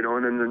mostly,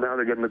 and then now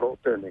they're getting the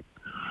goaltending.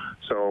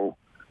 So,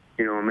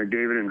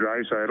 McDavid and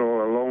Draisaitl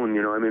alone,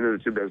 they're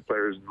the 2 best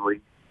players in the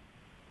league.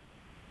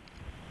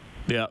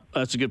 Yeah,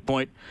 that's a good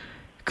point.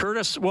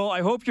 Curtis, well,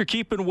 I hope you're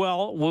keeping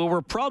well.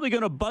 We're probably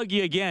going to bug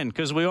you again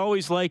because we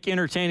always like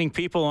entertaining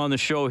people on the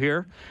show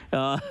here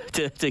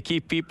to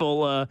keep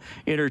people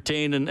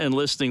entertained and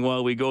listening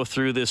while we go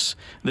through this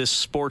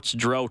sports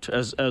drought,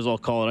 as I'll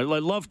call it. I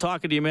love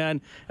talking to you,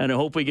 man, and I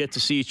hope we get to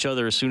see each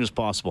other as soon as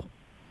possible.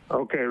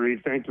 Okay,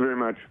 Reed. Thank you very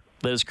much.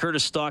 That is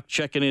Curtis Stock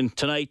checking in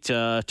tonight,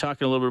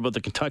 talking a little bit about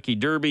the Kentucky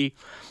Derby,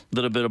 a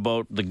little bit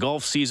about the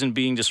golf season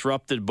being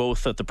disrupted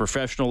both at the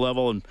professional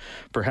level and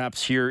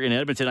perhaps here in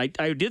Edmonton.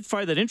 I did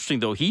find that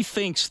interesting, though. He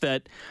thinks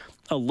that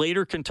a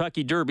later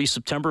Kentucky Derby,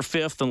 September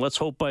 5th, and let's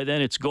hope by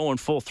then it's going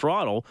full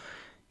throttle,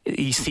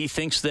 he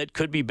thinks that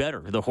could be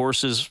better. The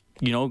horses,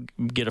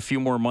 get a few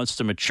more months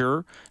to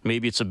mature.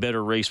 Maybe it's a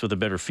better race with a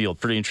better field.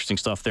 Pretty interesting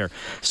stuff there.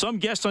 Some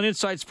guests on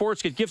Inside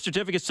Sports get gift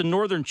certificates to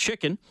Northern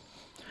Chicken,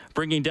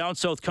 bringing down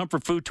south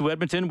comfort food to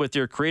Edmonton with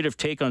their creative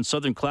take on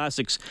Southern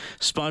classics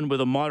spun with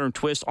a modern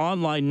twist.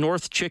 Online,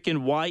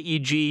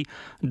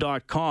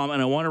 northchickenyeg.com. And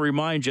I want to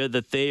remind you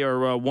that they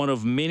are one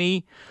of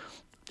many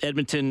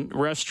Edmonton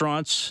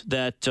restaurants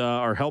that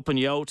are helping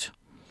you out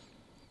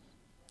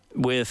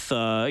with,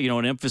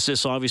 an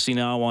emphasis obviously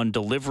now on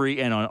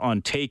delivery and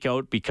on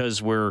takeout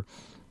because we're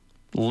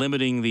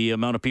limiting the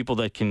amount of people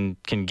that can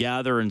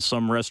gather, and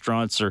some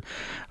restaurants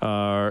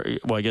I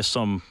guess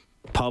some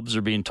pubs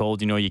are being told,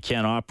 you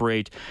can't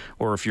operate,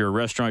 or if you're a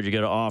restaurant, you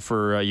got to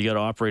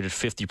operate at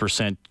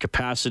 50%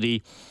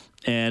 capacity.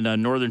 And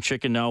Northern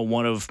Chicken, now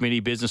one of many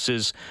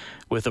businesses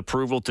with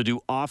approval to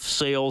do off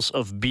sales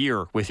of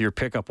beer with your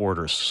pickup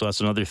orders. So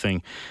that's another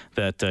thing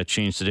that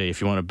changed today if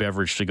you want a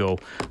beverage to go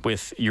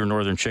with your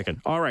Northern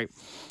Chicken. All right.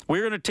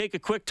 We're going to take a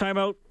quick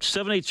timeout.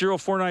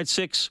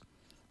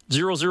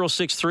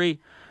 780-496-0063.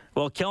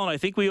 Well, Kellen, I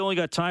think we only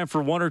got time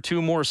for one or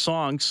two more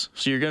songs.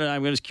 So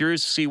I'm just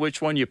curious to see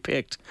which one you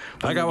picked.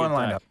 I got one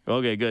lined up.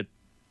 Okay, good.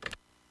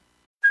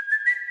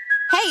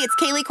 Hey, it's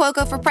Kaylee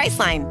Cuoco for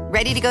Priceline.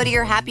 Ready to go to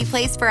your happy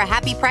place for a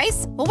happy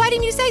price? Well, why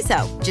didn't you say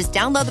so? Just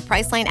download the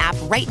Priceline app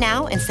right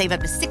now and save up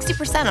to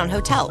 60% on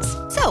hotels.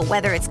 So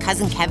whether it's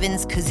Cousin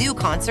Kevin's Kazoo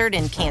Concert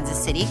in Kansas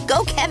City,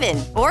 go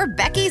Kevin, or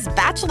Becky's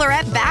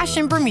Bachelorette Bash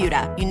in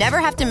Bermuda, you never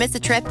have to miss a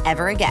trip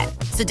ever again.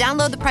 So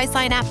download the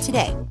Priceline app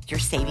today. Your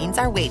savings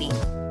are waiting.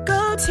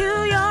 Go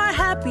to your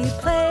happy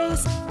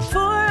place for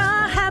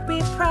a happy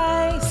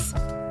price.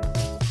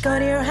 Go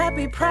to your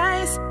happy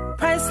price,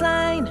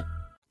 Priceline.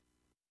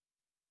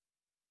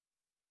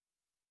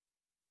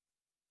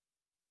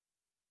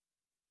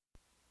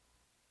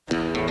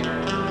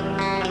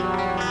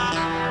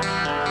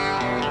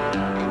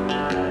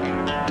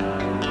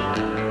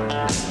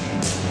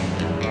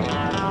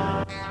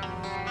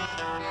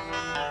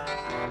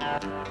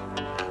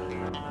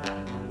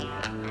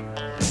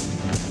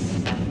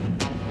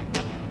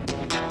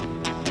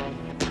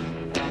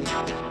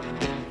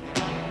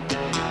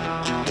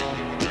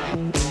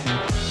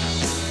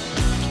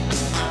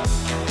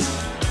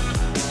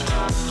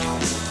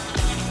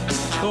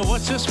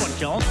 What's this one,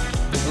 Kellen?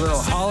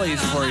 Little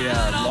Hollies for you.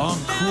 Long,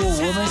 cool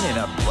woman in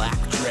a black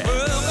dress.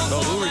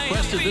 So who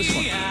requested this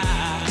one?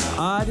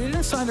 They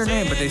didn't sign her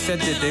name, but they said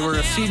that they were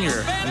a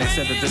senior, and they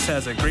said that this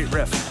has a great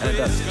riff, and it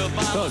does.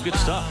 Oh, good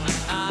stuff.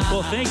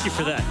 Well, thank you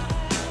for that.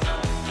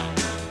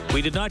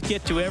 We did not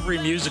get to every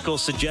musical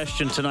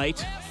suggestion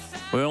tonight.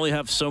 We only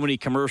have so many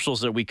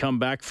commercials that we come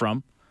back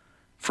from.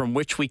 From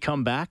which we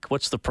come back?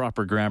 What's the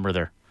proper grammar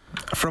there?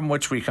 From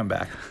which we come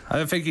back.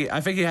 I think he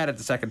had it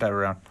the second time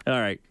around. All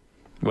right.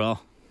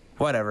 Well,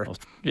 whatever.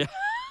 Yeah.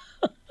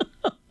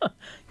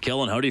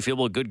 Kellen, how do you feel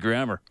about good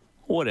grammar?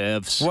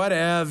 Whatevs.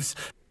 Whatevs.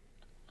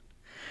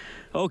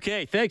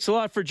 Okay, thanks a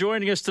lot for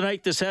joining us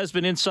tonight. This has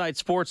been Inside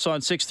Sports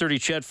on 630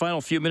 CHED.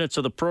 Final few minutes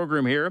of the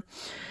program here.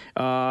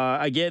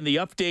 Again, the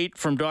update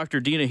from Dr.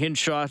 Dina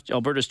Hinshaw,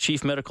 Alberta's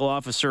Chief Medical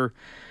Officer.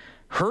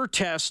 Her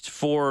test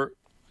for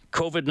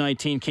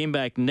COVID-19 came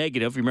back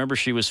negative. Remember,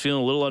 she was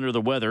feeling a little under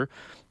the weather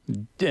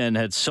and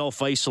had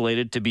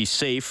self-isolated to be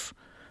safe.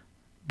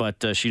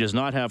 But she does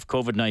not have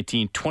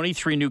COVID-19.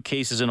 23 new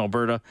cases in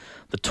Alberta.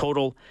 The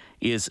total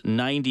is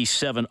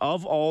 97.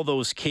 Of all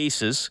those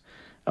cases,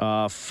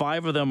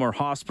 5 of them are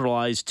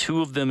hospitalized,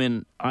 2 of them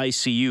in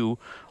ICU.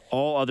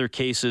 All other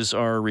cases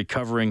are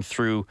recovering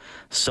through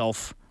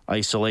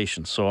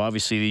self-isolation. So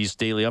obviously these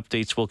daily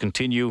updates will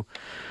continue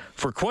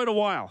for quite a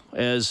while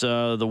as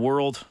the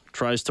world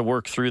tries to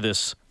work through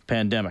this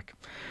pandemic.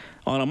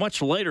 On a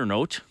much lighter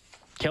note,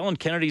 Kellen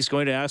Kennedy's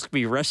going to ask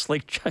me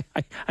wrestling.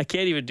 I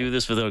can't even do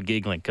this without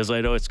giggling because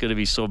I know it's going to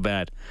be so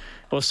bad.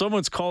 Well,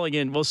 someone's calling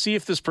in. We'll see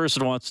if this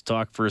person wants to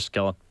talk first,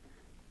 Kellen.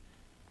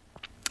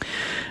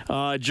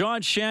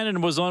 John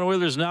Shannon was on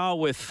Oilers Now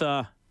with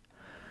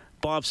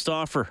Bob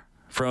Stauffer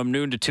from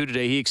noon to 2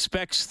 today. He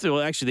expects, well,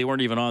 actually they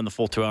weren't even on the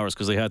full 2 hours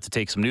because they had to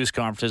take some news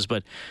conferences,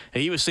 but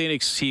he was saying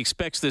he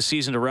expects this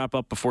season to wrap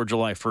up before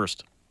July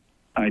 1st.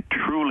 I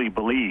truly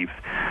believe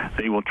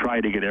they will try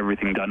to get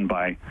everything done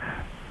by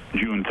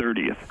June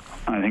 30th.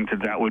 I think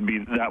that will be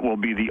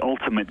the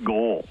ultimate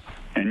goal.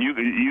 And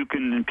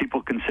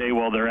people can say,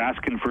 well, they're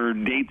asking for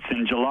dates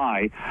in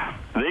July.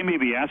 They may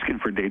be asking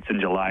for dates in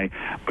July,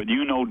 but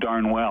you know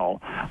darn well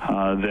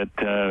that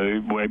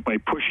by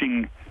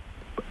pushing,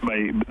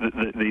 by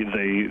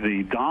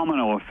the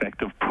domino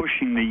effect of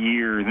pushing the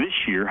year this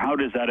year, how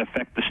does that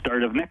affect the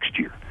start of next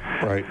year?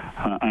 Right.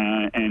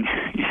 And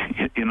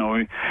you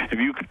know,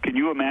 can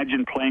you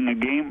imagine playing a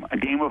game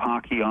of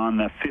hockey on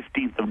the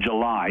 15th of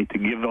July to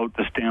give out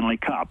the Stanley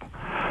Cup,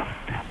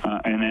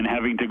 and then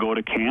having to go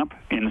to camp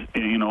in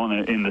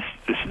the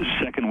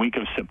second week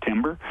of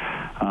September?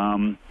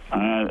 I'm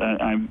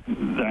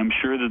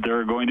sure that there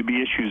are going to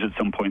be issues at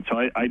some point. So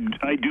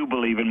I do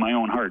believe in my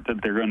own heart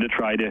that they're going to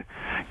try to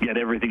get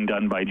everything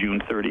done by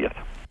June 30th.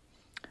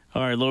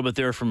 All right, a little bit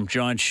there from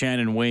John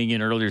Shannon weighing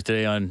in earlier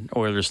today on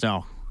Oilers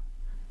Now.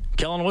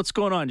 Kellen, what's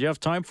going on? Do you have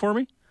time for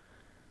me?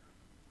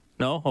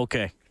 No?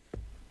 Okay.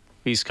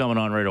 He's coming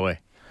on right away.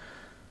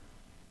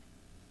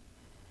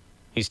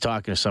 He's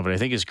talking to somebody. I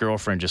think his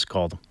girlfriend just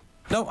called him.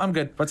 No, I'm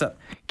good. What's up?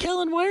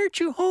 Kellen, why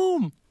aren't you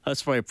home?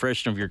 That's my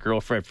impression of your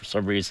girlfriend for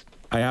some reason.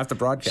 I have to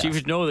broadcast. She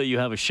would know that you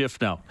have a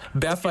shift now.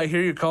 Beth, I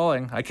hear you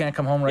calling. I can't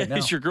come home right now.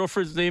 Is your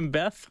girlfriend's name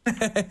Beth?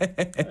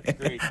 That's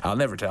great. I'll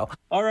never tell.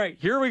 All right,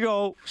 here we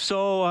go.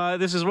 So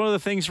this is one of the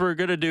things we're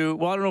going to do.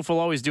 Well, I don't know if we'll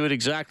always do it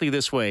exactly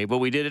this way, but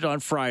we did it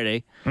on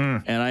Friday,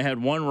 and I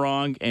had one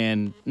wrong,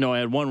 I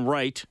had one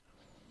right.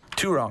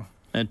 2 wrong.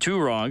 And 2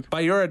 wrong.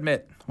 By your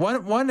admit.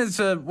 One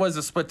was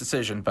a split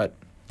decision, but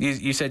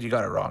you said you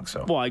got it wrong.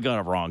 So. Well, I got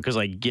it wrong because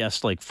I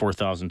guessed like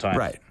 4,000 times.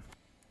 Right.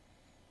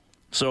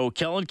 So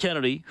Kellen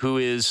Kennedy, who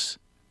is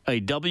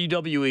a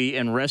WWE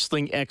and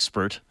wrestling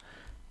expert,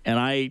 and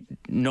I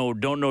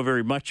don't know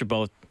very much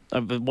about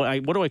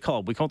what do I call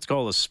it? We can't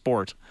call it a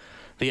sport.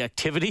 The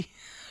activity?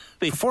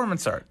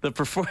 Performance art.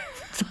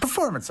 It's a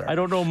performance art. I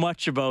don't know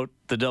much about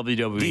the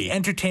WWE. The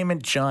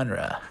entertainment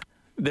genre.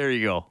 There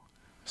you go.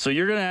 So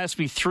you're going to ask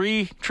me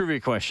 3 trivia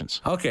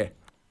questions. Okay.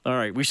 All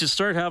right. We should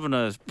start having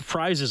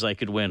prizes I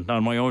could win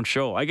on my own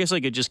show. I guess I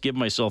could just give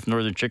myself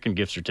Northern Chicken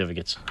gift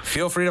certificates.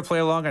 Feel free to play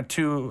along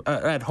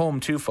at home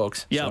too,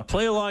 folks. Yeah, so.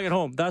 Play along at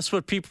home. That's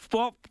what people...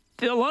 Well,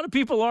 a lot of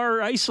people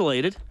are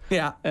isolated.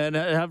 Yeah. And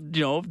have,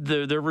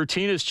 their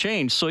routine has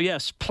changed. So,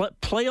 yes,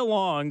 play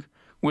along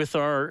with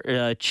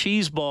our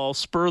cheese ball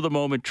spur of the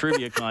moment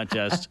trivia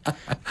contest.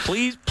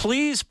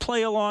 Please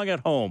play along at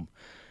home.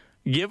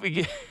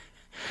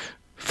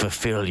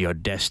 Fulfill your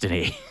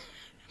destiny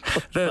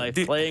by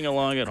playing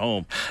along at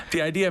home.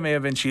 The idea may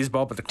have been cheese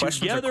ball, but the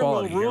questions Together are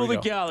quality. We'll rule the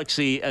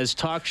galaxy as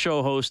talk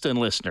show host and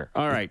listener.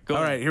 All right, go.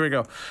 All right, here we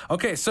go.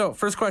 Okay, so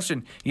first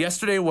question.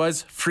 Yesterday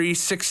was Free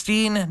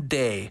 16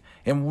 Day.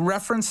 In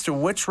reference to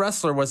which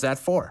wrestler was that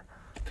for?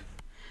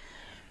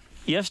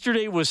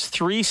 Yesterday was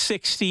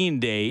 3/16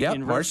 Day. Yep,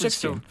 in March reference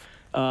 16.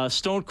 to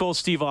Stone Cold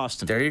Steve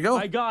Austin. There you go.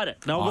 I got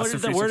it. Now,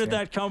 Austin where did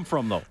that come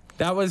from, though?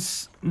 That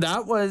was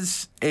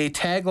a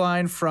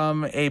tagline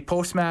from a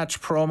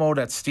post-match promo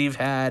that Steve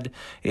had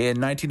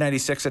in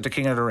 1996 at the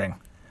King of the Ring.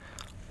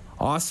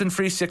 Austin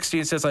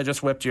 316 says, I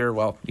just whipped your,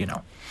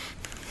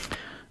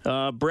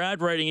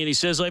 Brad writing in, he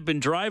says, I've been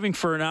driving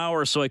for an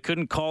hour, so I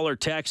couldn't call or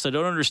text. I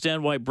don't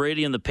understand why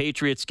Brady and the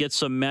Patriots get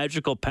some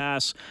magical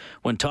pass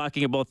when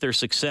talking about their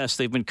success.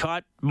 They've been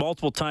caught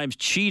multiple times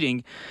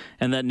cheating,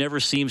 and that never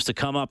seems to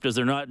come up. Does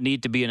there not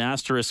need to be an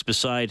asterisk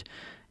beside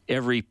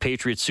every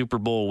Patriots Super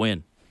Bowl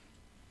win?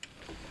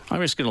 I'm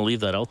just going to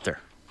leave that out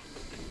there.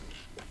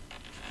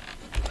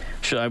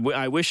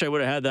 I wish I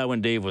would have had that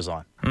when Dave was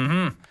on.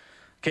 Mm-hmm.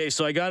 Okay,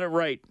 so I got it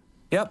right.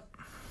 Yep.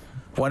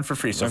 One for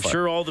free so I'm far.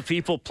 sure all the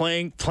people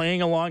playing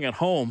along at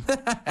home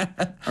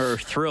are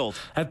thrilled.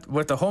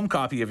 With the home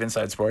copy of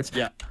Inside Sports.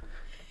 Yeah.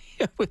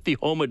 With the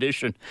home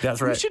edition. That's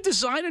right. We should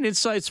design an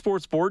Inside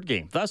Sports board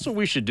game. That's what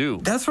we should do.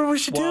 That's what we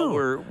should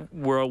do.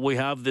 Where we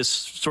have this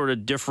sort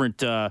of different,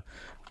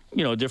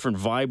 different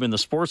vibe in the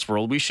sports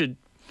world. We should...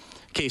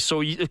 Okay,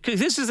 so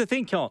this is the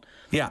thing, Kellen.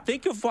 Yeah.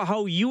 Think of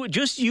how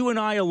you and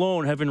I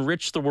alone have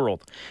enriched the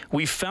world.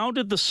 We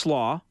founded the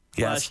SLAW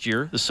last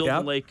year, the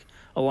Sylvan Lake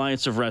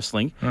Alliance of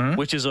Wrestling,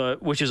 which is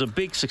a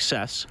big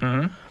success.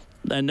 Mm-hmm.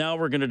 And now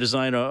we're going to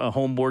design a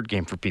home board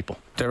game for people.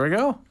 There we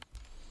go.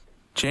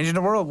 Changing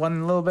the world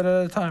one little bit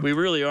at a time. We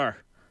really are.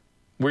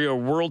 We are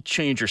world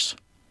changers.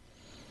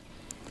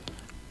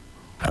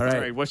 All right.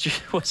 All right. What's the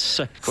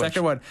second question?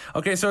 Second one.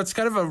 Okay, so it's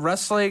kind of a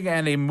wrestling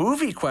and a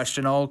movie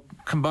question all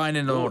combined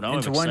into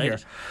one here.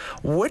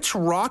 Which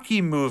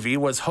Rocky movie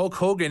was Hulk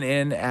Hogan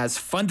in as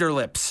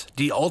Thunderlips,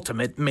 the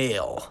ultimate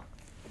male?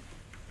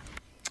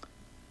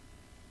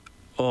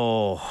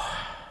 Oh.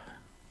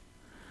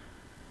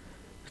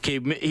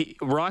 Okay,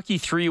 Rocky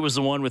 3 was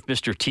the one with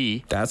Mr.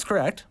 T. That's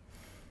correct.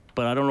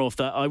 But I don't know if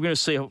that... I'm going to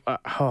say...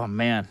 oh,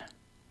 man.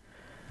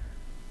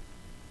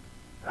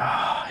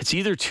 It's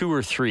either 2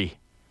 or 3.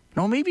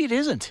 No, maybe it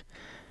isn't.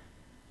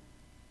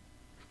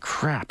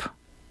 Crap.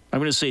 I'm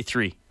going to say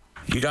 3.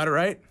 You got it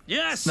right?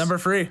 Yes. Number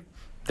 3.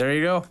 There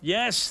you go.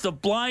 Yes, the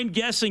blind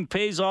guessing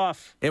pays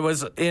off. It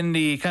was in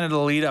the kind of the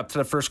lead up to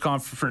the first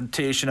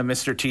confrontation of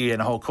Mr. T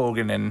and Hulk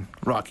Hogan in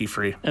Rocky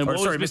 3. And what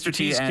was Mr.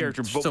 T's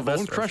character?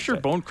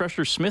 Bone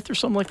Crusher Smith or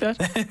something like that?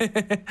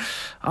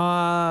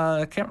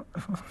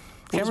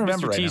 Can't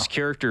remember Mr. T's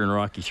character in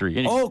Rocky 3?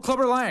 Anyway. Oh,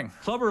 Clubber Lang.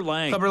 Clubber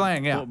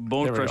Lang, yeah.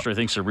 Bone Crusher, I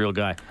think, is a real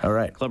guy. All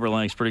right. Clubber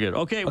Lang's pretty good.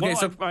 Okay, well,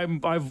 so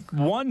I've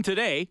won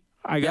today.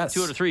 I got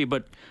 2 out of 3,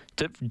 but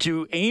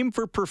to aim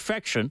for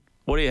perfection,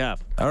 what do you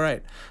have? All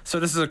right. So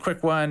this is a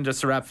quick one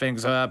just to wrap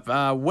things up.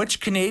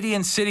 Which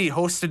Canadian city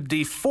hosted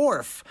the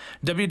 4th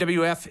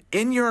WWF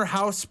In Your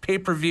House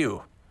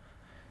pay-per-view?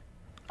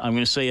 I'm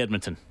going to say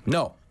Edmonton.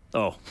 No.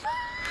 Oh.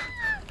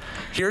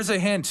 Here's a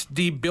hint.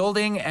 The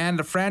building and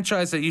the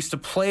franchise that used to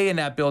play in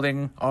that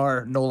building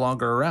are no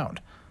longer around.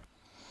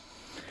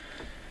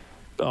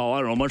 Oh,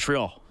 I don't know.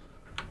 Montreal.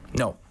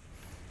 No.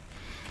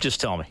 Just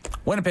tell me.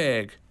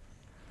 Winnipeg.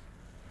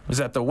 It was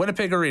at the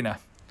Winnipeg Arena.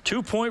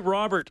 2-point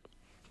Robert.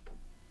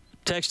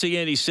 Texting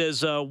in, he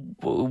says,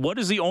 what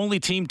is the only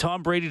team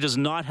Tom Brady does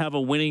not have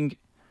a winning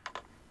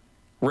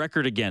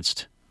record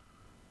against?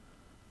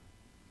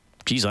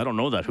 Geez, I don't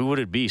know that. Who would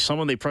it be?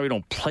 Someone they probably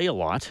don't play a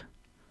lot.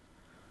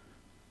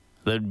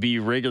 That'd be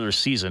regular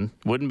season.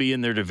 Wouldn't be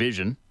in their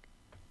division.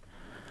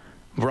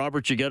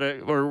 Robert, you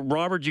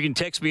can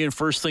text me in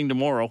first thing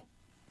tomorrow.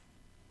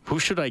 Who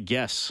should I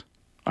guess?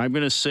 I'm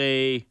going to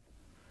say...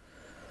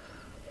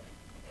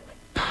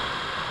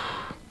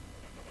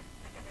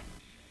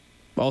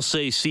 I'll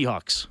say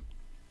Seahawks,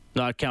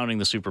 not counting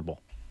the Super Bowl.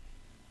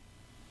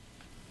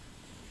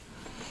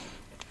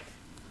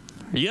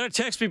 You got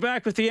to text me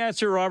back with the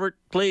answer, Robert,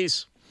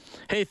 please.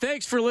 Hey,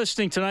 thanks for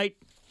listening tonight.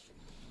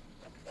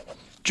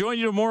 Join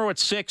you tomorrow at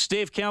 6.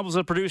 Dave Campbell's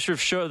the producer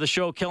of the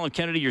show. Kellen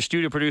Kennedy, your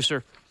studio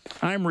producer.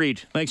 I'm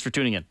Reed. Thanks for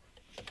tuning in.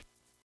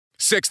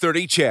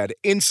 6:30 CHED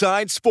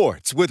Inside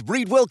Sports with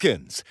Reed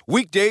Wilkins.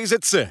 Weekdays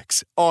at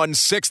 6 on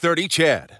 6:30 CHED.